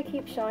 Why do they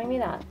keep showing me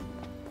that?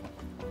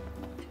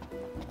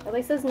 At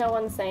least there's no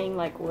one saying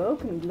like,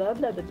 welcome, blah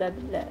blah blah blah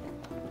blah.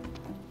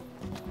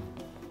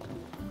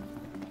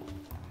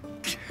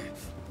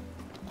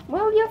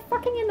 Well, you're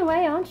fucking in the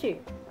way, aren't you?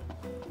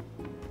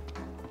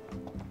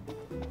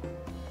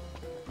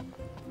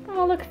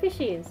 Oh, look,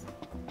 fishies.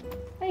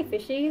 Hey,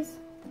 fishies.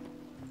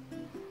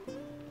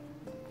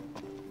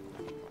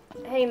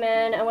 Hey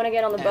man, I want to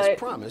get on the boat. As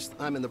promised,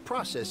 I'm in the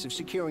process of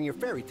securing your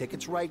ferry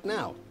tickets right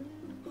now.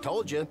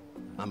 Told you,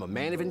 I'm a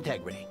man of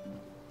integrity.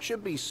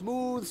 Should be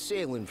smooth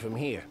sailing from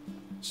here.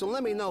 So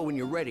let me know when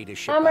you're ready to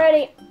ship I'm out.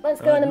 ready.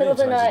 Let's go in the middle of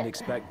the I night. didn't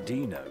expect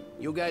Dino.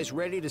 You guys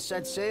ready to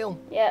set sail?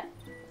 Yeah.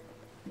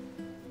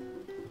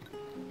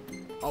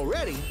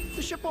 Already?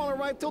 The ship won't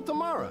arrive till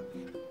tomorrow.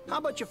 How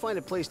about you find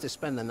a place to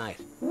spend the night?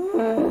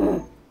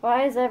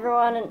 Why is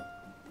everyone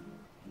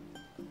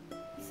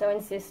so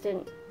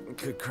insistent?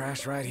 Could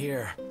crash right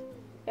here.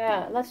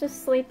 Yeah, let's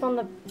just sleep on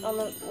the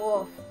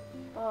wharf.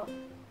 Oh,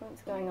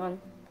 what's going on?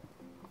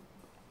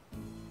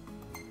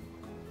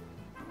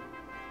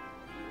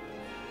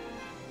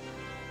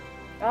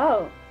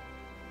 Oh.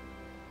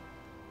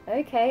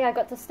 Okay, I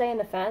got to stay in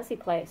the fancy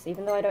place,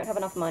 even though I don't have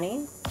enough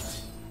money.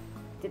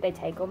 Did they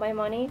take all my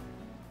money?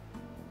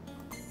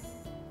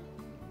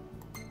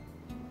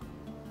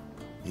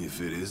 If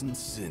it isn't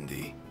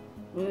Cindy.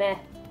 Meh.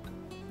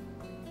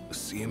 I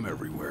see him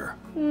everywhere.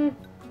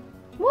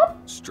 Whoop.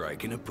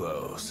 Striking a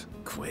pose.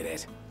 Quit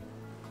it.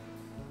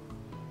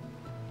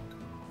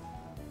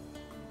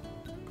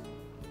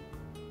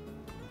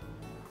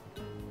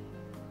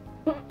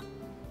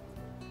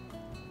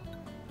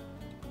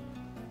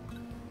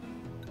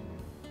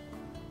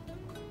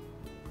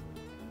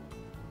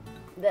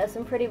 There's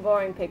some pretty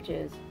boring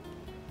pictures.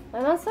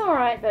 And that's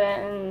alright,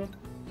 but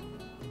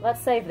let's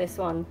save this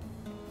one.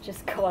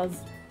 Just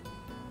cause.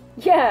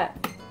 Yeah!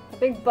 A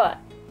big butt.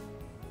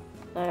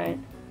 Alright.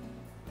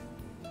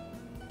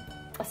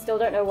 I still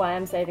don't know why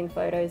I'm saving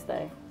photos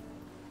though.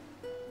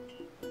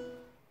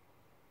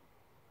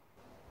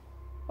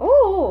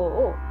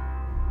 Ooh!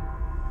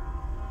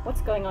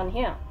 What's going on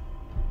here?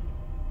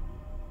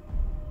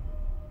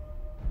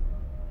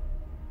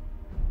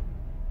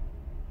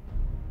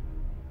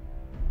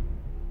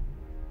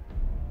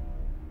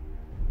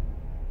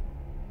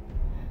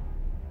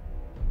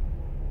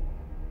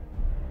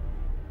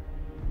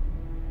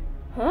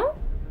 Huh?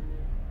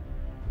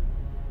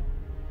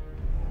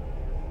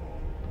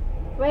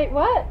 Wait,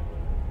 what?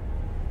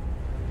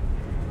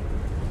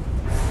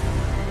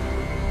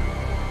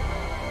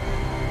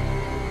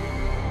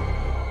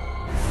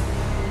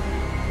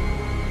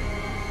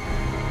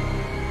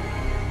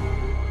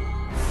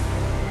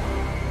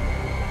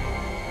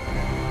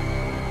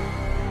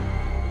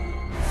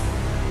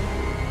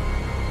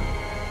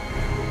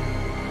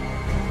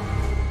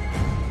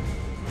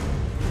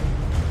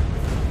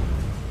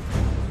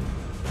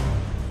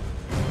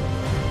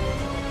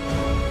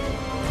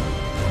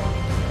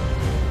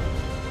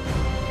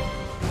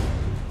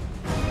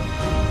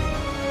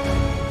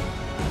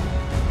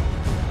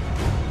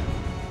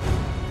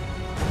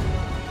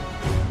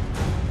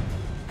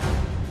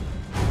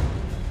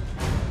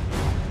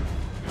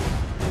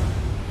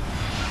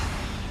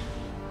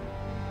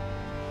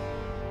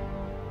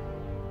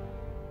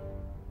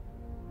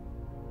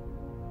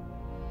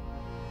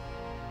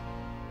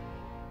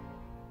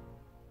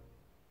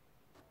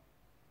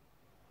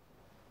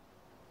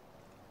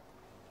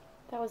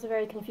 That was a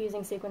very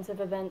confusing sequence of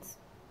events.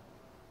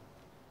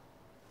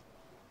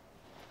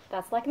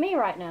 That's like me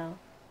right now.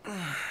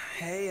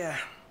 Hey,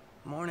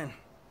 morning.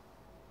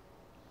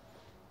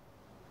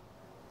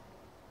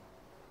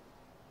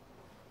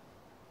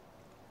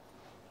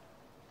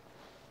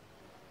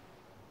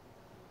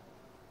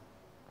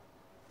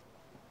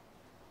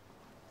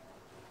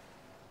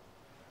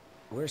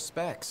 Where's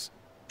Specs?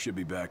 Should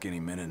be back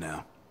any minute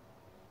now.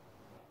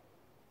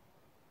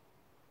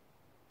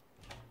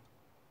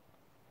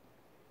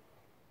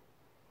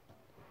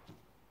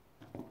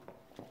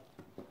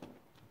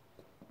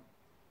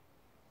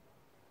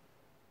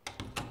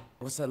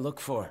 What's that look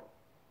for?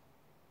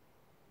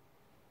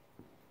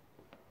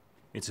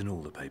 It's in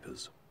all the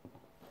papers.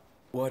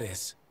 What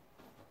is?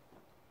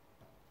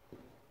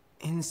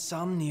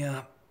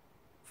 Insomnia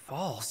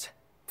Falls.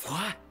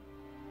 What?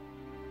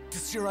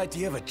 This your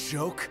idea of a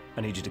joke?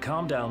 I need you to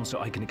calm down so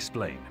I can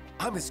explain.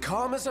 I'm as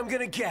calm as I'm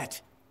gonna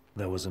get.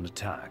 There was an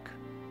attack.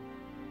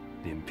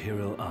 The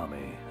Imperial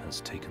Army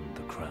has taken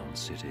the Crown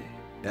City.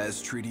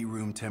 As treaty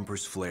room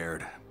tempers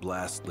flared,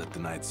 blast lit the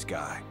night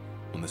sky.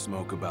 When the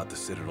smoke about the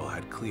Citadel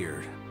had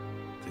cleared,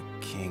 the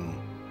king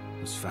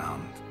was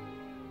found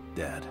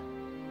dead.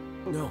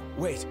 No,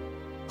 wait.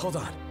 Hold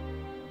on.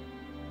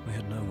 We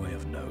had no way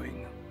of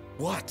knowing.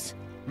 What?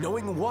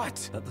 Knowing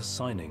what? That the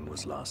signing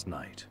was last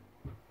night.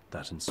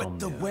 That insomnia... But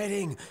the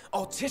wedding!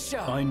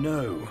 Altisha! I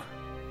know.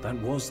 That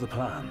was the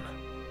plan.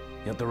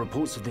 Yet the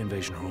reports of the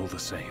invasion are all the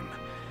same.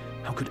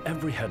 How could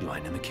every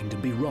headline in the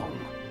kingdom be wrong?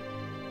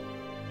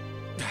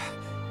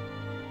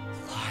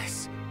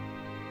 Lies.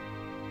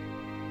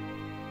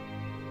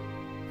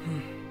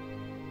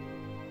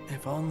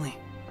 If only.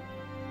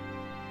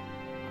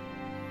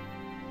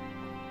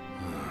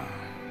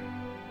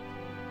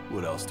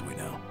 What else do we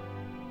know?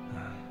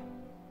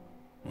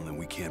 Well, then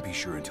we can't be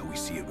sure until we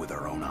see it with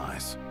our own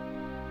eyes.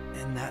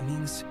 And that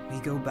means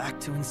we go back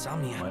to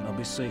Insomnia. Might not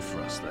be safe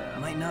for us there.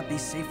 Might not be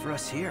safe for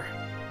us here.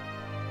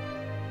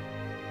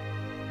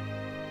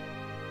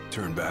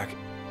 Turn back.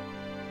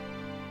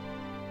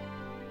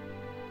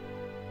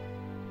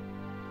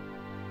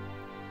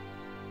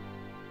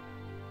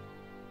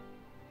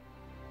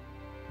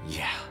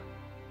 Yeah.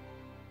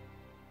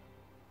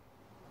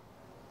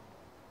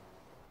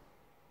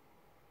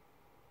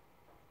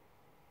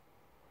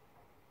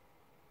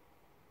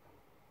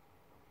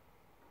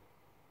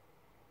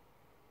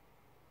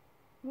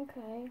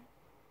 Okay.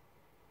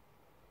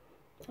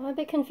 I'm a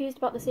bit confused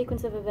about the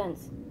sequence of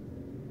events.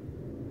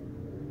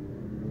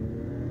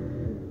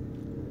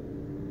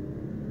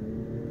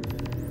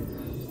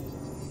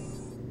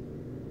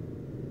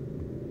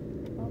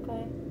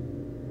 Okay.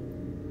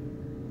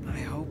 I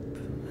hope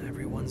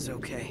everyone's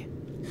okay.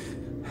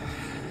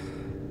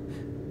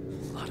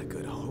 A lot of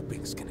good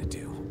hoping's gonna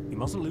do. You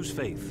mustn't lose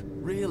faith.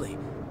 Really?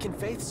 Can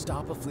faith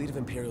stop a fleet of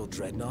Imperial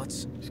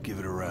dreadnoughts? Just give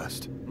it a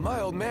rest. My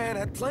old man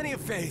had plenty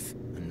of faith.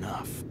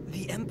 Enough.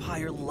 The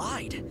Empire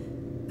lied.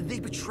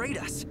 They betrayed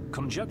us.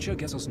 Conjecture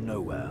gets us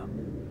nowhere.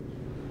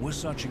 We're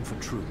searching for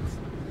truth.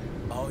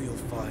 All you'll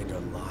find are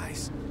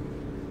lies.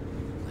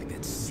 Like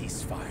that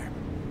ceasefire.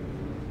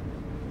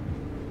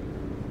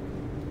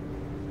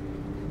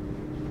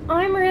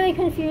 I'm really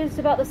confused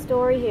about the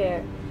story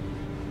here.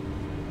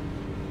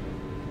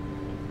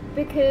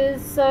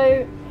 Because,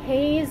 so,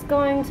 he's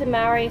going to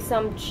marry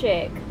some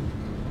chick.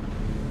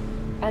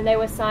 And they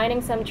were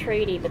signing some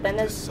treaty, but then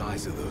there's... The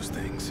size of those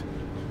things.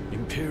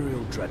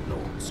 Imperial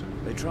dreadnoughts.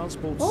 They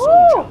transport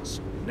Oh!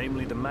 soldiers,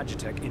 namely the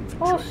Magitech infantry.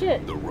 Oh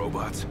shit. The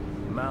robots.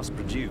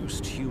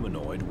 Mass-produced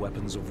humanoid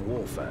weapons of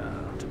warfare,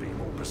 to be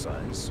more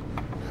precise.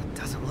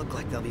 Doesn't look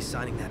like they'll be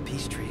signing that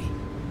peace treaty.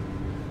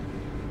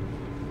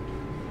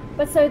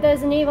 But so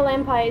there's an evil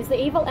empire. Is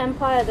the evil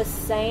empire the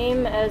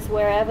same as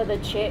wherever the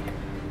chick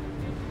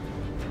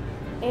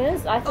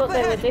is? I thought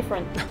they were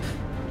different.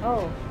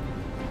 Oh.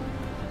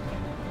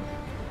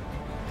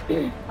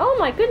 Oh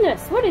my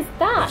goodness, what is We've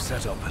that?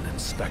 set up an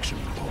inspection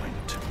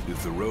point.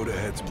 If the road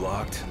ahead's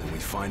blocked, then we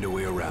find a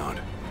way around.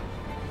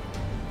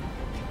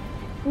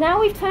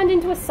 Now we've turned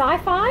into a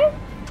sci-fi?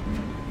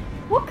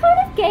 What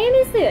kind of game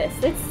is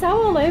this? It's so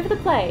all over the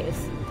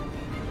place.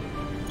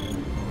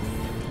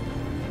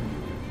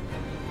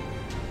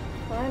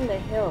 Climb the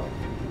hill.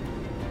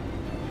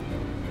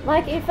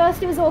 Like, at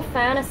first it was all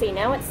fantasy,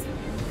 now it's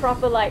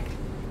proper, like,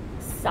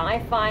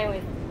 sci-fi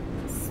with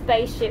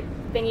spaceship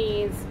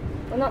thingies.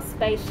 Well, not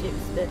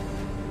spaceships, but...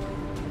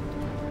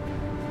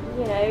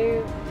 you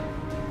know...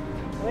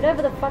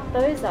 whatever the fuck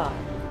those are.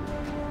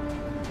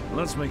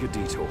 Let's make a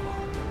detour.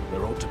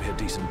 There ought to be a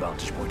decent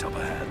vantage point up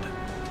ahead.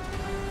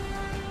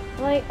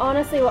 Like,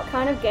 honestly, what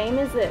kind of game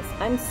is this?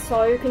 I'm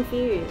so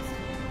confused.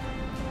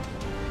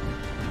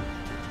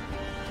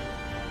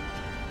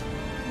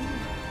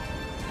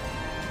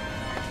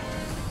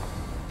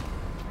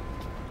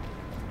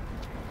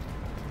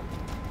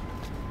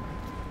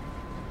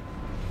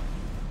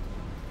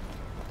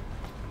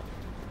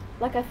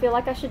 Like, I feel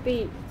like I should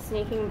be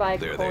sneaking by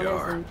There corners they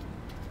are. and...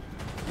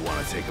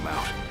 Want to take them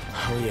out?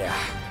 Oh yeah,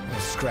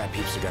 those scrap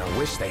heaps are gonna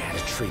wish they had a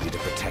treaty to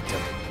protect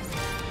them.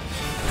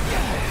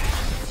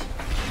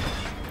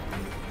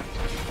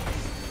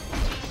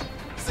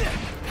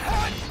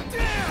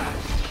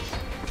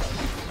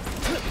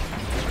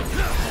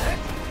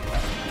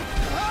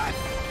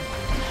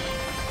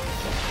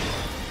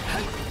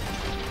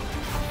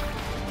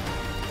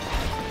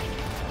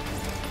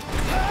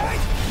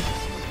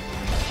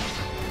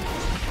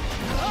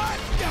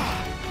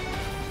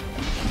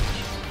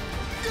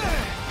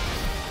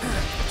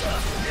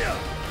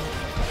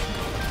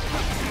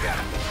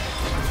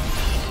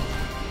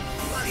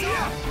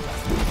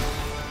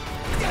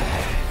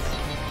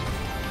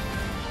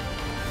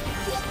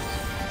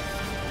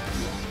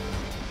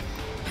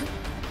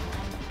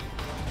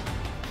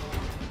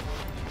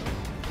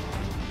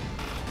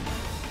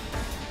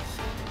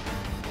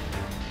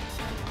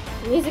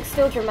 The music's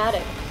still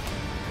dramatic.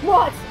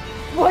 What?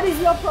 What is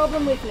your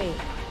problem with me?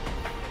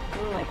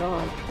 Oh my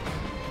god.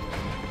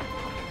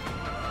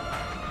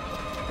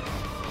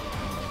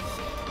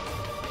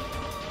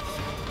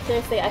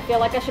 Seriously, I feel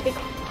like I should be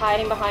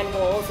hiding behind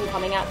walls and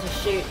coming out to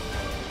shoot,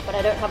 but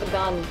I don't have a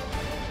gun.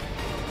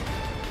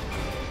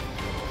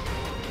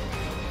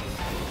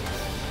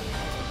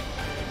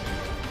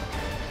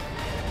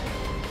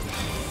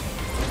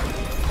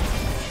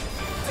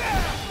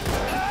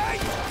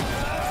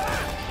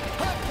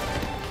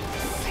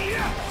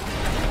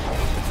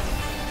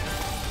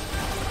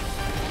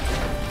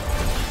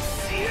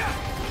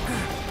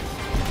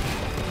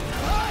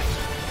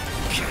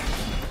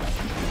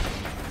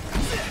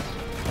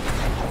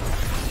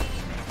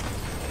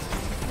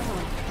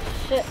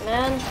 Shit,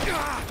 man.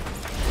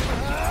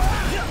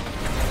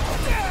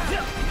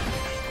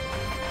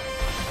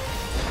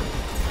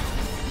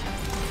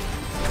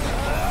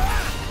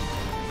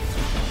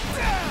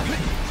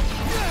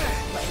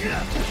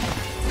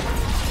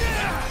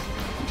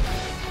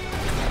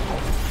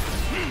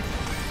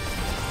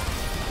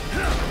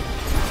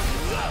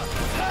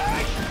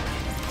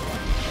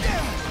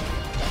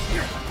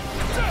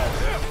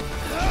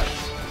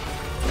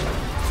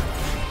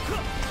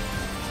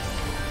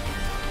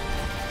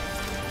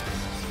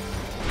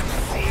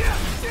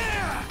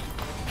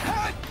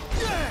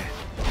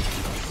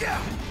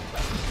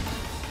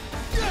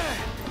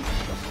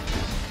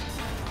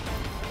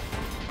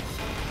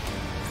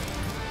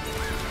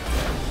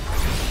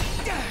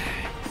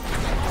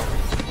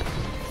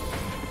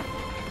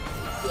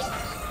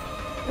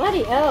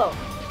 Bloody hell.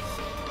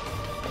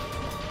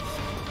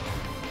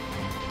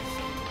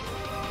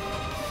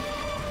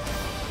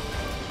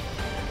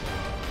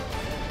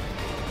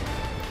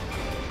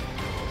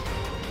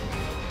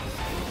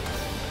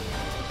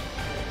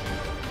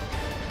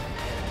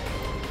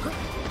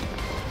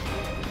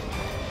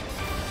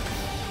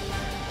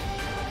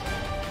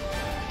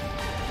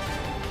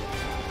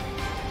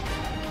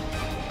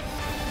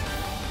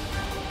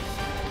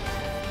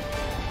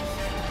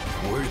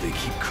 Where do they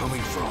keep coming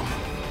from?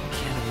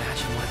 Can't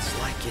imagine what it's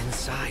like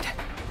inside.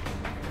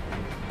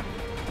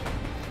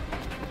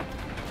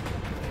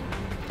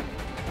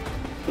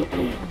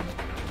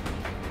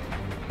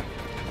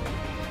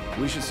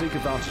 We should seek a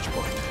vantage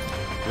point.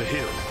 The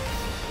hill.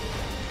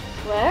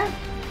 Where?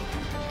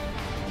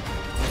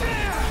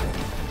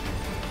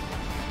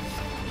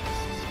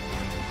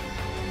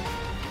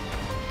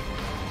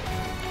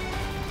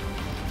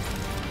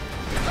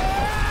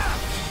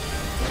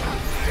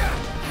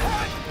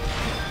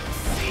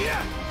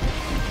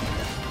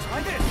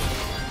 Try this!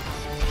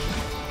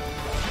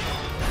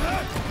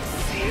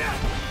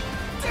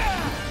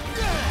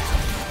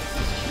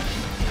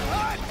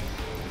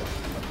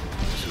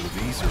 So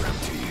these are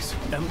MTs.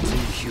 Empty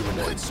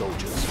humanoid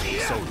soldiers.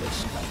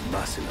 Soulless and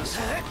merciless.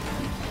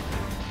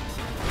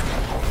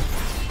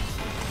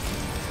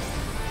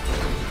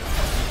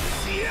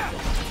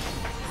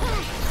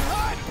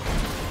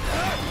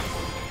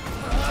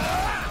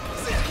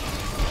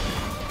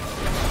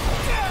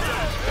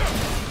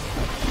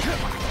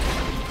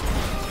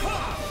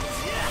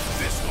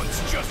 This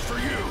one's just for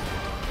you.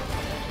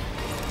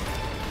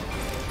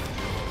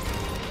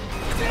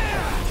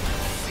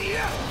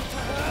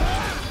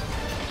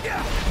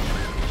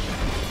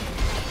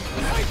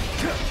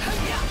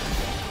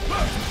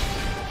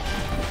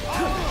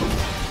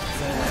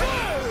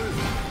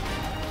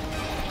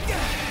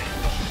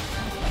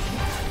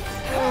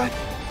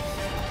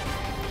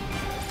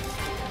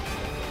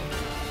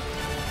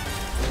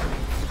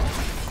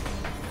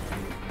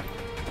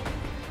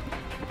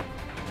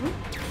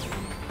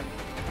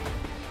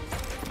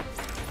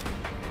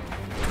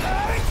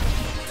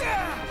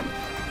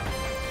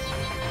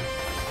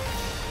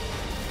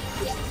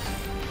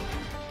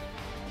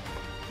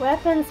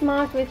 Weapons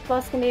marked with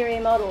plus can be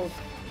remodeled.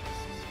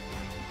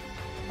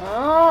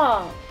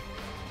 Oh.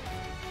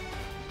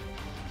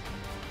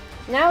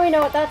 Now we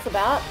know what that's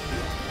about.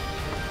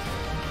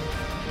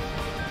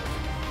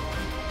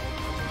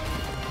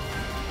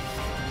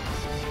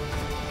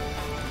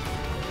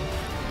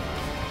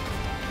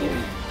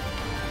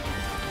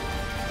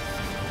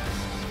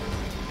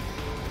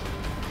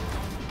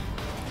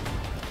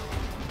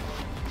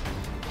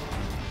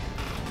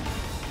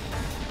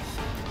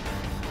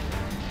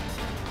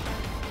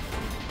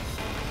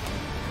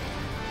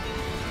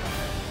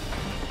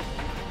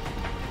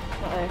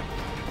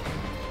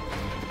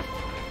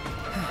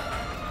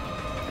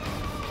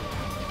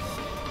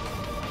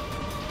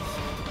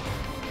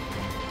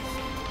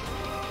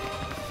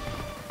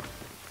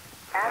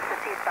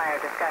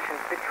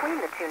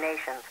 Between the two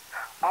nations,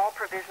 all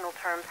provisional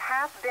terms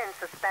have been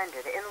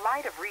suspended in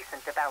light of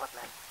recent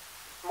developments.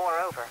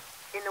 Moreover,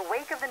 in the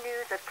wake of the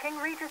news of King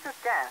Regis's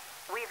death,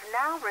 we've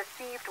now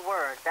received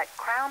word that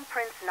Crown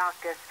Prince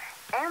Noctis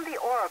and the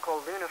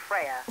Oracle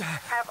Lunafreya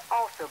have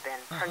also been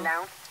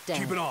pronounced dead.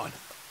 Keep it on.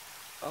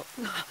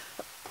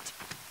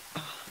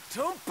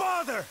 Don't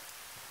bother!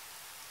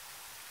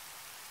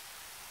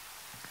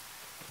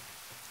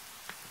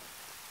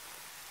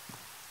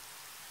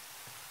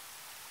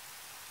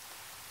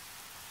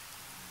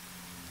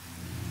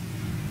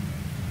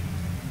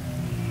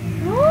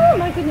 Oh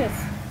my goodness.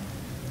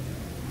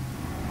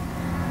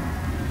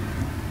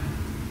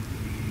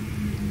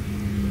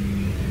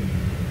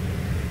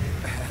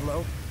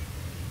 Hello?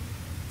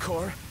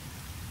 Cor?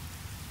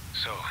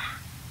 So,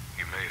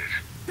 you made it.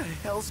 What the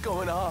hell's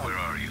going on? Where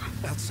are you?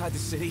 Outside the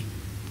city,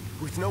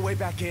 with no way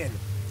back in.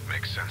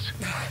 Makes sense.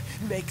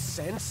 Makes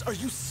sense? Are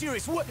you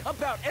serious? What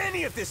about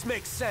any of this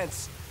makes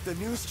sense? The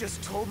news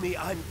just told me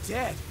I'm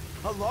dead,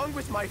 along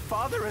with my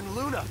father and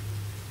Luna.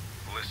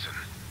 Listen,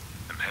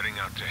 I'm heading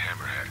out to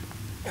Hammerhead.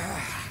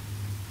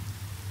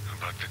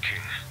 About the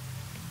king.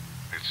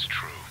 It's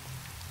true.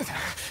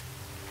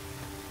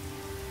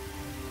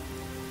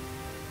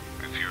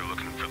 If you're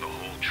looking for the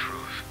whole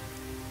truth,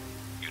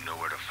 you know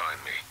where to find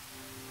me.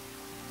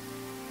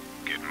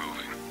 Get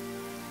moving.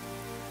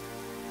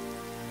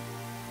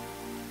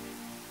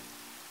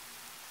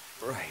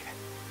 Right.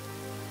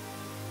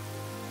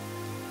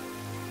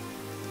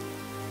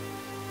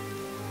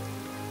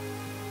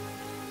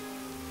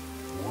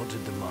 What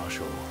did the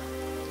Marshal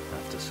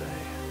have to say?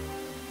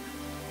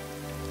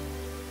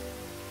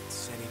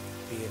 Said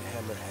he'd be in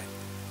Hammerhead.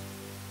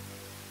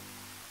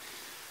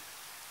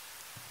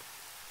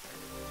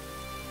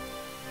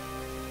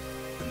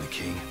 And the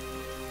king?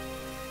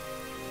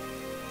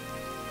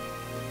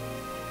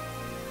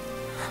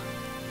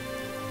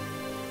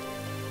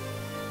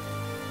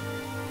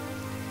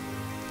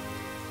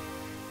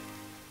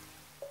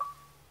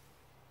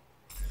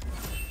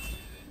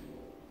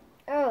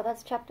 Oh,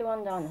 that's chapter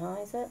 1 done, huh,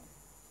 is it?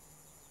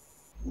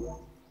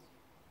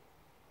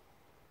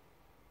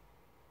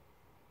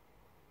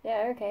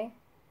 Yeah, okay.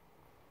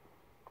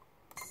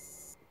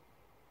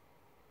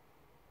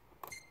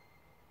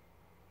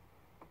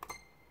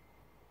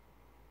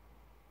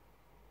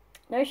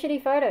 No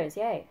shitty photos,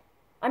 yay.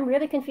 I'm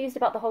really confused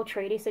about the whole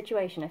treaty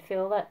situation. I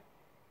feel that...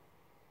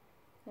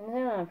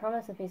 I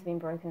promise the peace has been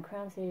broken.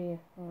 Crown City,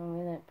 along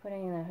with it,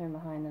 putting their home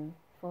behind them.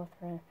 Fourth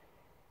row.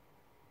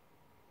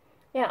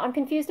 Yeah, I'm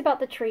confused about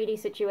the treaty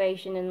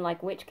situation and,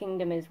 like, which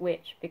kingdom is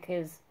which,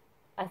 because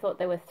I thought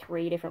there were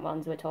 3 different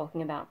ones we're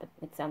talking about, but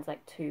it sounds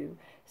like 2.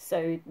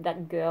 So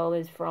that girl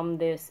is from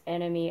this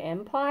enemy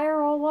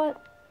empire, or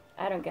what?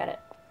 I don't get it.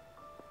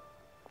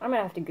 I'm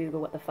gonna have to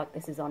Google what the fuck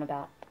this is on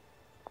about.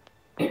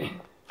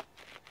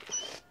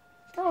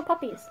 Oh,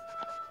 puppies.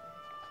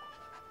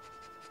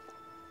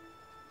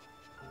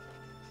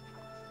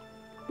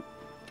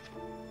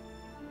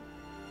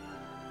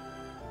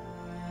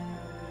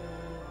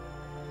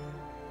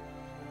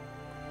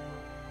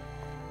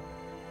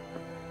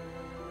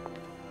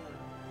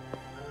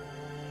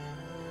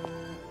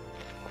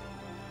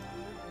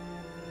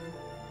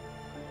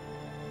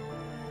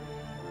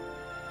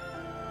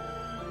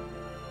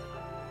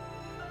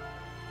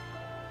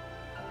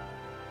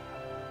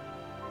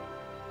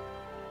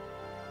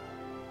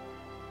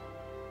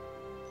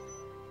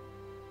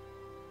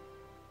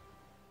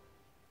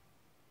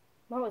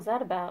 What was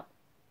that about?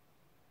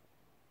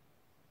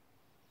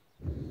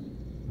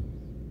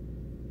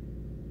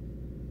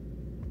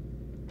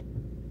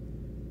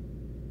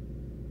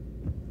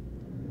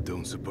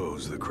 Don't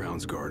suppose the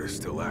Crown's Guard is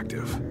still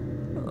active?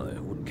 I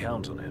wouldn't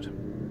count on it.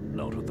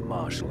 Not with the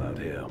Marshal out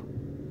here.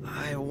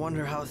 I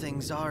wonder how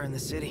things are in the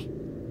city.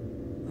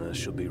 There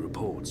should be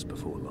reports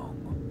before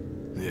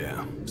long.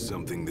 Yeah,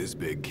 something this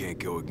big can't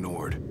go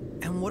ignored.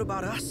 And what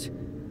about us?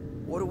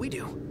 What do we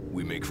do?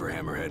 We make for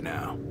Hammerhead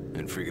now,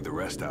 and figure the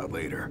rest out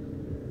later.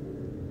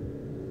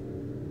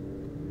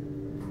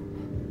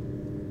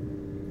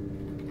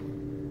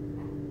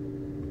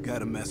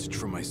 Got a message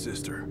from my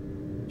sister.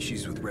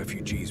 She's with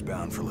refugees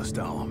bound for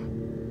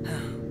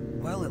Lestalem.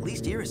 Well, at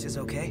least Iris is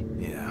okay.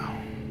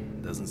 Yeah.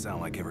 Doesn't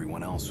sound like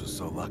everyone else was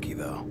so lucky,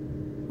 though.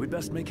 We'd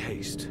best make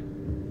haste.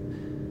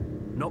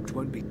 Noct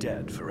won't be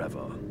dead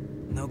forever.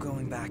 No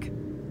going back.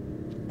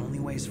 Only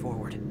ways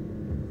forward.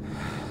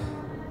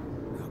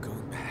 No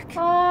going back.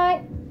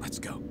 Hi. Let's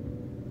go.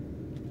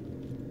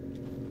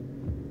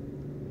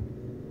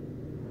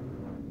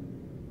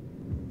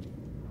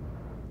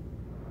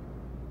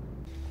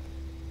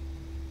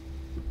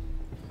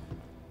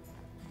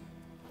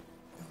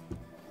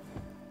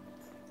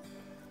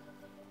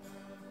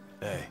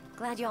 Hey.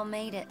 Glad y'all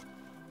made it.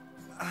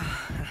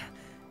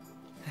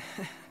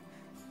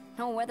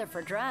 No weather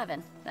for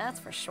driving, that's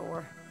for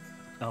sure.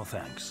 Oh,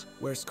 thanks.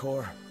 Where's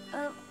Core?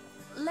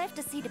 Left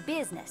to see to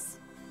business.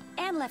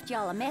 And left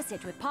y'all a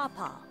message with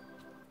Pawpaw.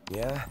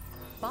 Yeah?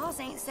 Boss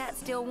ain't sat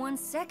still 1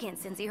 second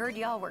since he heard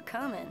y'all were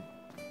coming.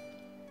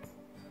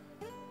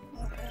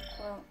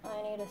 Well,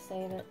 I need to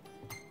save it.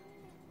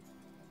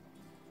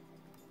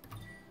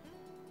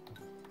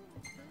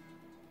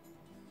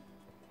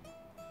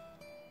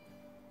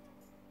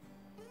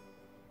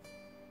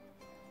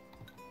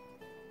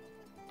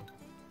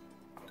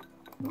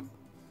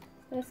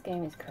 This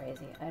game is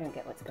crazy. I don't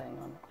get what's going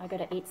on. I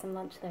gotta eat some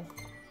lunch though.